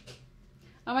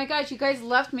 Oh my gosh, you guys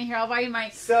left me here all by my...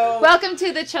 So Welcome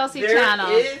to the Chelsea there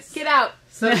channel. is Get out.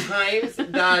 sometimes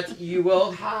that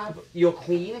you'll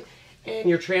clean and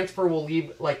your transfer will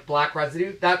leave like black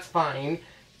residue. That's fine.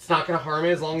 It's not going to harm it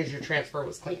as long as your transfer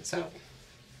was clean. So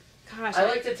Gosh, I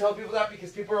like to tell people that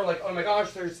because people are like, oh my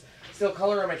gosh, there's still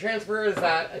color on my transfer. Is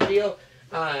that a deal?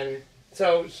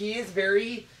 So he is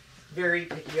very, very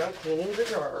picky on cleaning the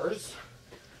jars.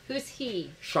 Who's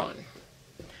he? Sean,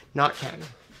 not Ken.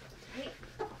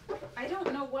 I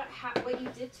don't know what you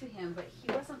did to him, but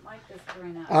he wasn't like this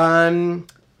growing up.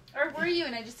 Or were you?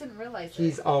 And I just didn't realize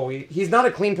it. He's not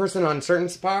a clean person on certain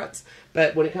spots,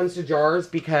 but when it comes to jars,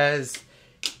 because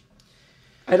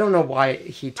I don't know why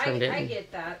he turned it. I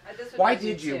get that. Why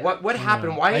did you? What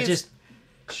happened? Why is just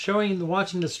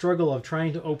watching the struggle of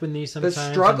trying to open these sometimes.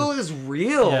 the struggle is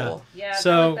real? Yeah.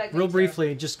 So real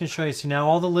briefly, just gonna show you. See, now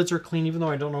all the lids are clean, even though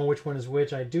I don't know which one is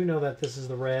which. I do know that this is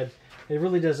the red. It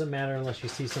really doesn't matter unless you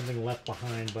see something left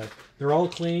behind, but they're all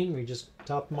clean. We just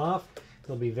top them off.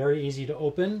 They'll be very easy to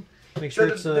open. Make sure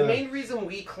it's the main reason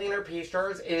we clean our paste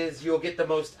jars is you'll get the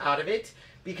most out of it,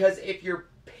 because if your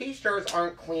paste jars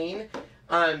aren't clean,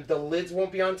 the lids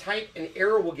won't be on tight and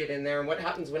air will get in there. And what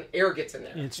happens when air gets in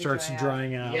there? It starts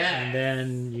drying out, and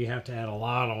then you have to add a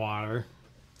lot of water.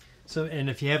 So, and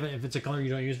if it's a color you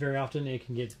don't use very often, it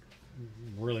can get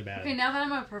really bad. Okay, now that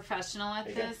I'm a professional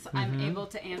at this, I'm able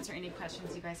to answer any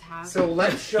questions you guys have. So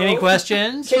let's show. Any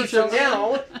questions? Okay, so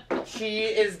now she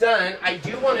is done. I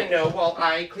do want to know, while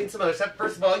I clean some other stuff,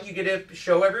 first of all, you get to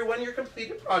show everyone your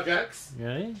completed projects.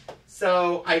 Okay.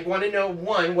 So I want to know,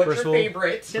 one, what's your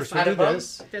favorite out of them?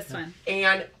 This one.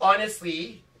 And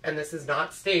honestly, and this is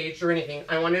not staged or anything,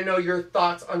 I want to know your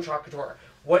thoughts on Chalk Couture.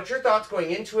 What's your thoughts going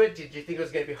into it? Did you think it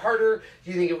was going to be harder?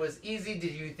 Do you think it was easy?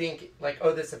 Did you think, like,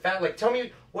 oh, this is fat? Like, tell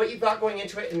me what you thought going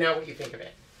into it and now what you think of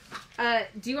it.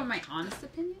 Do you want my honest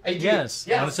opinion? I do. Yes.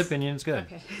 Honest opinion is good.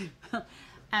 Okay.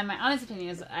 And my honest opinion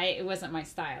is it wasn't my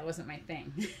style. It wasn't my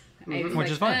thing. Which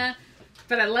is fine.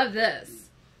 But I love this.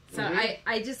 So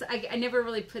I never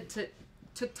really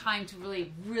took time to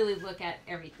really look at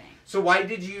everything. So why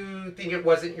did you think it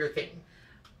wasn't your thing?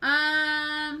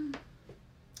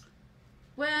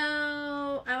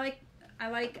 Well, I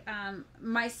like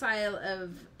my style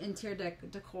of interior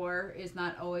decor is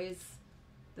not always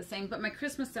the same, but my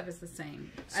Christmas stuff is the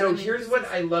same. So here's what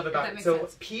I love about it. So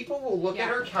sense. people will look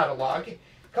at our catalog. A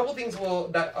couple things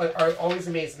that are always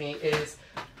amaze me is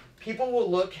people will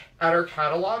look at our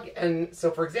catalog, and so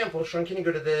for example, Sean, can you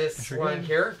go to this one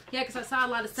here? Yeah, because I saw a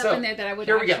lot of stuff in there that I would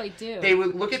actually do. They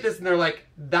would look at this and they're like,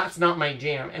 that's not my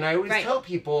jam. And I always tell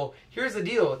people, here's the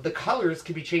deal. The colors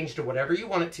can be changed to whatever you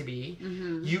want it to be.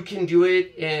 You can do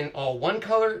it in all one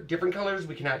color, different colors.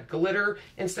 We can add glitter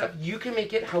and stuff. You can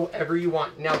make it however you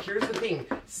want. Now, here's the thing.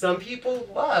 Some people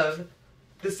love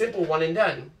the simple one and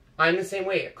done. I'm the same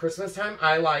way. At Christmas time,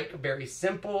 I like very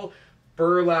simple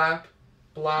burlap,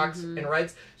 blacks and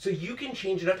reds, so you can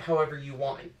change it up however you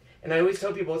want. And I always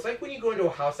tell people, it's like when you go into a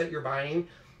house that you're buying,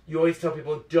 you always tell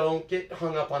people, don't get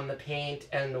hung up on the paint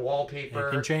and the wallpaper.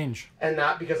 It can change. And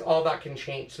that, because all that can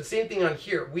change. So same thing on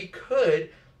here. We could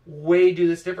do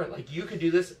this different. Like, you could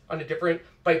do this on a different,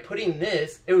 by putting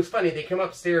this, it was funny, they come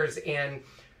upstairs and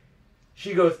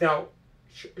she goes, now,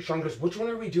 Sean goes, which one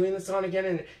are we doing this on again?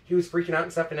 And he was freaking out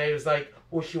and stuff, and I was like,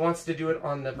 well, she wants to do it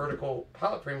on the vertical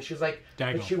palette frame. She was like,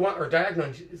 diagonal. Or diagonal.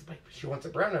 And she's like, she wants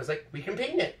it brown. I was like, we can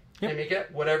paint it and make it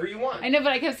whatever you want. I know,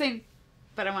 but I kept saying,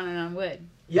 but I want it on wood.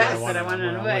 Yes. But I want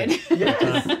it on wood.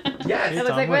 Yes. Yes. It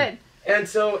looks like wood. And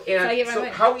so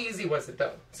how easy was it,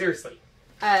 though? Seriously.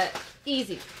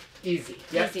 Easy. Easy.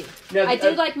 Yes. Easy. Now, I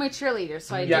do like my cheerleaders,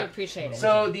 so I do appreciate it.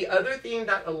 So the other thing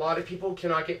that a lot of people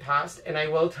cannot get past, and I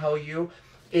will tell you,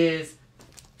 is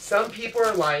some people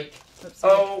are like,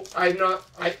 oh, I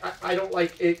don't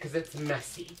like it because it's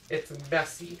messy. It's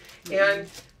messy. And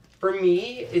for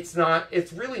me, it's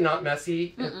really not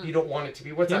messy if you don't want it to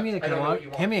be. What's up? I don't know what you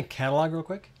want. Hand me a catalog real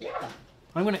quick. Yeah.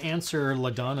 I'm going to answer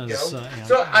LaDonna's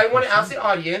So I want to ask the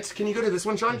audience, can you go to this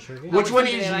one, Sean? Which one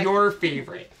is your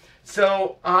favorite?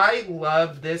 So I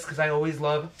love this because I always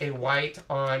love a white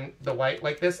on the white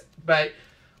like this. But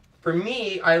for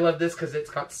me, I love this because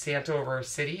it's got Santa over a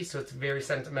city, so it's very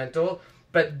sentimental.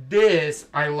 But this,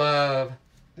 I love.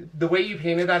 The way you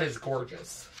painted that is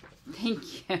gorgeous.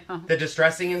 Thank you. The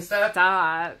distressing and stuff.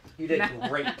 Stop. You did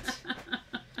great.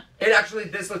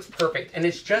 This looks perfect. And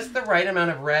it's just the right amount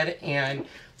of red. And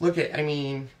look at, I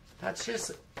mean, that's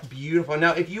just beautiful.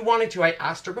 Now, if you wanted to, I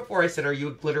asked her before, I said, are you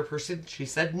a glitter person? She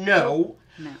said no.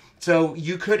 No. So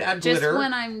you could add just glitter.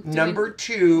 When I'm doing, Number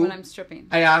two, when I'm stripping.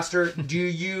 I asked her, do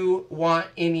you want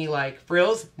any like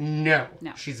frills? No.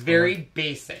 No. She's very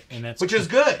basic, and that's which is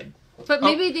good. But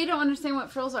maybe they don't understand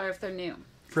what frills are if they're new.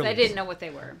 I didn't know what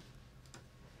they were.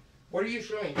 What are you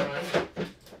showing, John?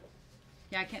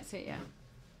 Yeah, I can't see it yet.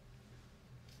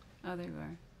 Oh, there you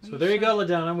are. So there you go,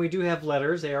 LaDonna. We do have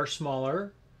letters. They are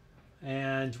smaller.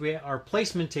 And our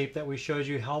placement tape that we showed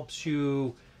you helps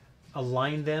you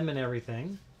align them and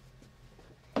everything.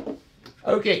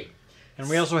 Okay. And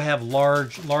we also have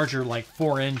larger, like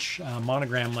 4-inch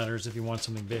monogram letters if you want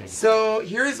something big. So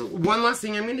here's one last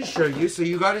thing I'm going to show you. So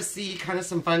you got to see kind of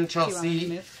some fun,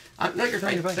 Chelsea. No, you're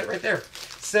fine. Sit right there.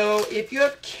 So if you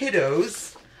have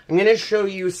kiddos, I'm going to show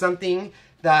you something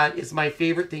that is my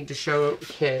favorite thing to show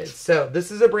kids. So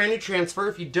this is a brand new transfer.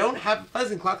 If you don't have a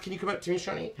fuzzing cloth, can you come up to me,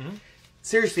 Shawnee?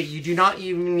 Seriously, you do not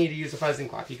even need to use a fuzzing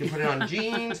cloth. You can put it on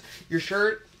jeans, your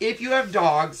shirt. If you have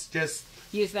dogs, just...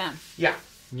 use them. Yeah.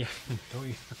 Yeah.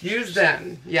 Use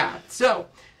them. Yeah. So,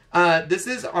 this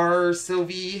is our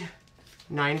Sylvie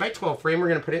 9x12 frame. We're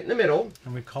going to put it in the middle.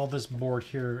 And we call this board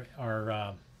here our...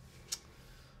 I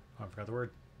forgot the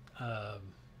word.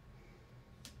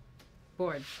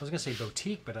 Board. I was going to say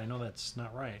boutique, but I know that's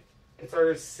not right. It's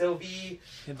our Sylvie...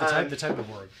 The type of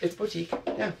board. It's boutique.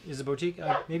 Yeah. Is it boutique?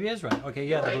 Maybe it is right. Okay,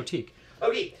 yeah, the boutique.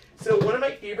 Okay, so one of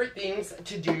my favorite things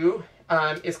to do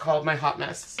is called my hot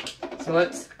mess. So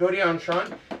let's go down,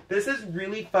 Sean. This is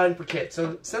really fun for kids.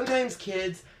 So sometimes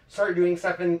kids start doing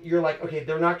stuff and you're like, okay,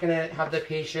 they're not going to have the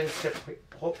patience to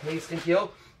paste and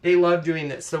peel. They love doing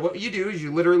this. So what you do is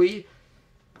you literally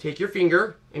take your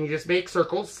finger and you just make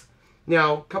circles.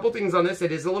 Now, a couple things on this.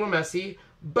 It is a little messy,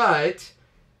 but,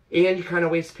 and you kind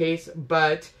of waste paste,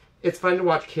 but it's fun to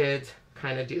watch kids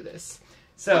kind of do this.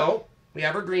 So, we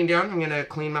have our green down. I'm going to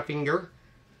clean my finger.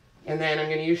 And then I'm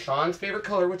going to use Sean's favorite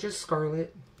color, which is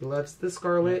scarlet. He loves the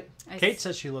scarlet. Kate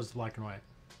says she loves the black and white.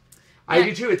 I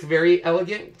do too. It's very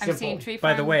elegant, simple. I'm seeing Tree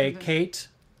By the Farm. way, Kate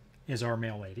is our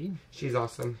mail lady. She's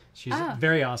awesome. She's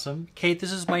very awesome. Kate,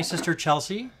 this is my sister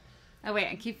Chelsea. Oh, wait,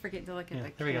 I keep forgetting to look at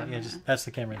the There we go. camera. Yeah, that's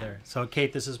the camera there. So,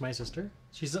 Kate, this is my sister.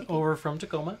 She's over from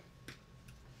Tacoma.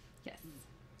 Yes.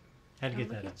 Had to get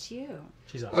Look that in. at you.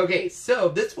 She's awesome. Okay, so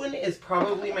this one is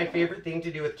probably my favorite thing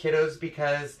to do with kiddos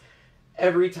because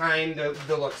every time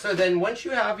the look. So then once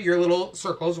you have your little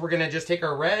circles, we're going to just take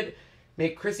our red,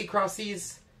 make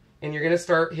crissy-crossies, and you're going to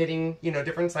start hitting, you know,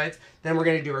 different sides. Then we're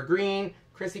going to do our green,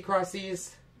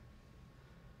 crissy-crossies.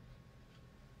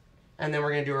 And then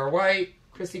we're going to do our white,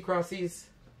 crissy-crossies.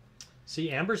 See,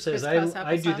 Amber says Crisscross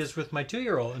I do applesauce. this with my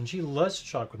 2-year-old, and she loves to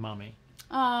shop with Mommy.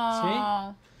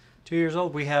 Oh. 2 years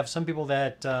old. We have some people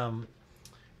that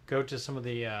go to some of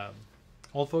the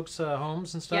old folks'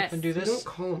 homes and stuff Yes. and do You this. don't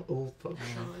call them old folks,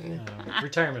 Sean.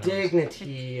 Retirement homes.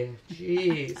 Dignity.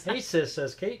 Jeez. Hey, sis,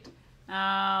 says Kate. Oh.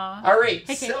 All right,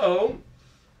 Hey, Kate. so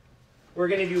we're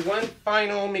going to do one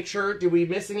final. Make sure, did we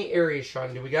miss any areas,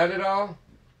 Sean? Did we got it all?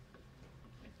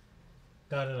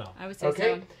 Got it all. I would say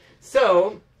Okay. so.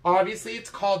 So, obviously it's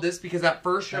called this because at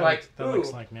first you're like, that ooh,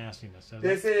 looks like nastiness, doesn't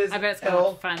this it? is I bet it's going to hell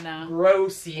look fun, though.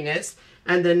 grossiness.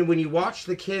 And then when you watch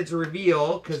the kids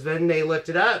reveal, because then they lift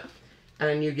it up,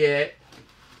 and you get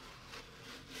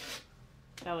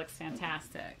That looks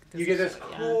fantastic. you get this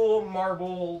Yeah. cool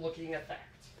marble looking effect.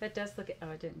 That does look.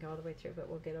 Oh, it didn't go all the way through, but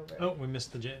we'll get over it. Oh, we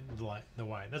missed the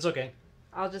Y. That's okay.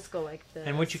 I'll just go like this.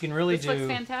 And what you can really This do... looks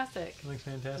fantastic. Looks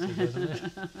fantastic, doesn't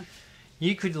it?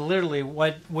 You could literally,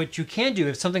 what you can do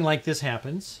if something like this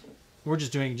happens, we're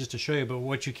just doing it just to show you, but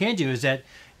what you can do is that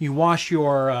you wash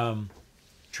your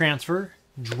transfer,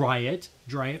 dry it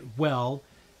well,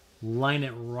 line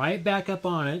it right back up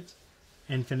on it,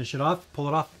 and finish it off, pull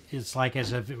it off. It's like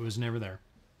as if it was never there.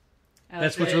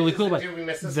 That's what's really cool about Did we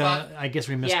miss it. a spot? I guess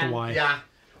we missed Yeah. the Y. Yeah.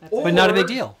 But not a big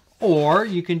deal. Or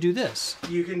you can do this.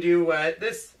 You can do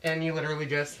this, and you literally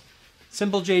just...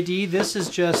 Simple JD, this is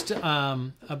just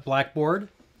a blackboard.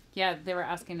 Yeah, they were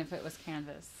asking if it was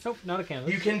canvas. Nope, not a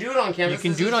canvas. You can do it on canvas. You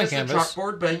can This do is it on just canvas. a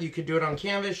chalkboard, but you could do it on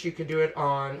canvas. You could do it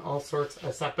on all sorts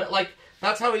of stuff. But, like,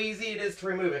 that's how easy it is to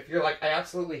remove. If you're like, I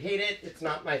absolutely hate it, it's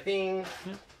not my thing,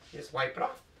 you just wipe it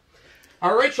off.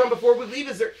 All right, Sean, before we leave,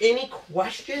 is there any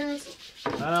questions?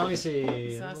 Let me see.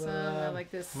 It's awesome. I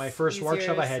like this. My first easier,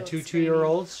 workshop, I had so 2 it's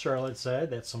 2-year-olds. Charlotte said,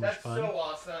 that's so much That's fun. so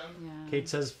awesome. Yeah. Kate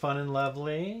says, fun and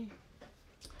lovely.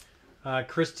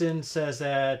 Kristen says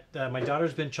that my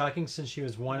daughter's been chalking since she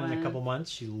was 1 in a Wow. couple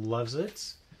months. She loves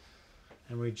it.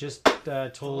 And we just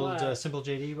told What? Simple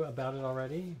JD about it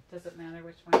already. Does it matter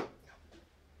which one?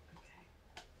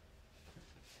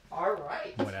 All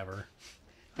right. Whatever.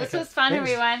 This Okay. was fun, Thanks.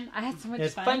 everyone. I had so much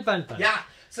It's fun. fun. Yeah.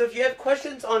 So if you have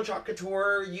questions on Chalk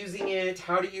Couture, using it,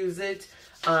 how to use it,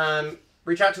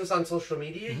 reach out to us on social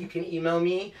media. You can email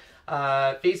me,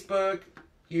 Facebook,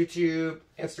 YouTube,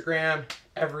 Instagram,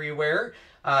 everywhere.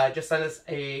 Just send us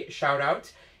a shout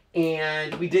out.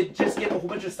 And we did just get a whole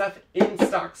bunch of stuff in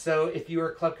stock. So if you are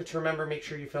a Club Couture member, make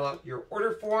sure you fill out your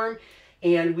order form.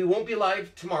 And we won't be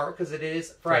live tomorrow because it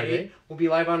is Friday. We'll be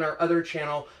live on our other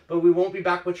channel. But we won't be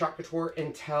back with Chalk Couture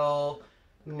until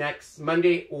next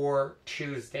Monday or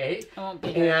Tuesday. I won't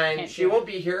be here. And Can't she do won't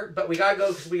it. be here, but we gotta go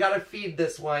because we gotta feed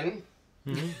this one.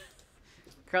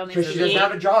 Girl needs Because to she doesn't eat.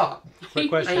 have a job. Quick I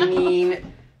question.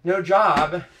 mean, no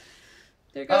job.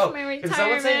 There goes my if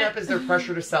someone's signing up, retirement. is there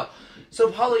pressure to sell? So,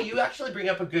 Paula, you actually bring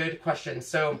up a good question.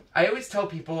 So, I always tell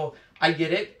people, I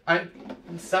get it.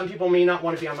 Some people may not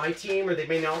want to be on my team, or they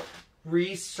may not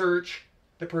research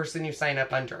the person you sign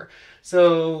up under.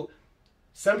 So,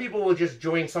 some people will just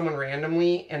join someone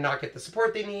randomly and not get the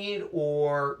support they need,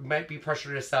 or might be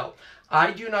pressured to sell.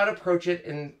 I do not approach it,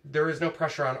 and there is no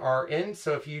pressure on our end.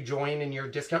 So, if you join in your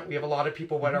discount, we have a lot of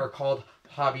people what are called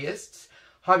hobbyists.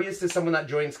 Hobbyist is someone that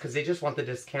joins because they just want the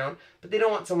discount, but they don't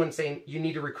want someone saying, you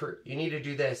need to recruit, you need to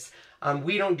do this.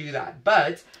 We don't do that,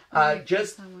 but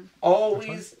just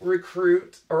always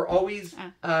recruit, or always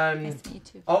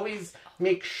always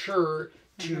make sure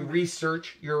to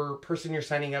research your person you're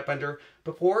signing up under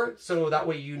before, so that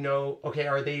way you know, okay,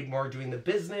 are they more doing the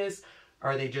business?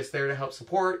 Are they just there to help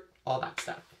support? All that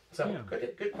stuff. So,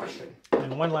 good question.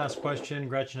 And one last question.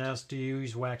 Gretchen asked, do you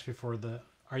use wax before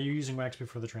are you using wax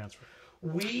before the transfer?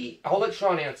 I'll let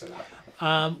Sean answer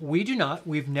that. We do not.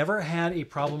 We've never had a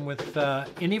problem with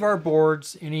any of our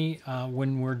boards,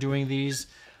 when we're doing these,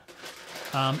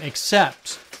 except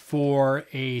for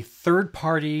a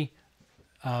third-party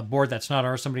board that's not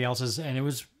ours, somebody else's, and it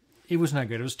was not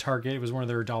good. It was Target. It was one of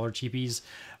their dollar cheapies.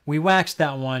 We waxed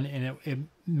that one, and it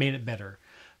made it better.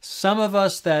 Some of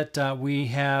us that we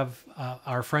have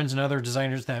our friends and other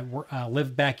designers that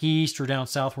live back east or down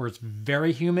south where it's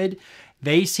very humid,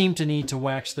 they seem to need to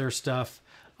wax their stuff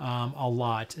a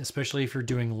lot, especially if you're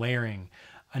doing layering.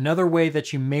 Another way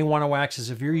that you may want to wax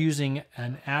is if you're using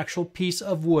an actual piece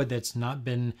of wood that's not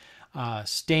been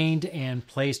stained and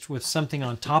placed with something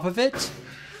on top of it.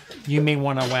 You may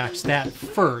want to wax that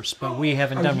first, but we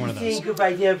haven't done one of those. Saying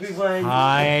goodbye to everyone.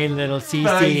 Hi, little Cece.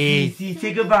 Bye, Cece.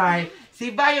 Say goodbye. Say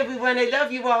bye, everyone. I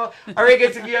love you all. All right,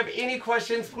 guys, if you have any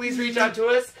questions, please reach out to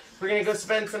us. We're going to go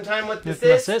spend some time with the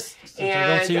sis.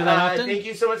 And see you that often. Thank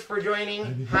you so much for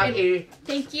joining. Thank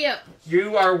you.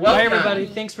 You are welcome. Bye, everybody.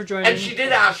 Thanks for joining. And she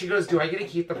did ask, she goes, do I get to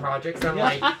keep the projects? I'm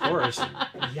like, of course.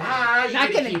 yeah, you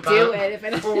Not get to gonna keep do them it if I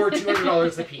don't. for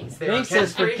 $200 a piece. They Thanks, are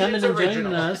sis, for coming and joining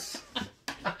original. us.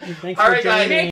 Thanks All for right, guys. joining.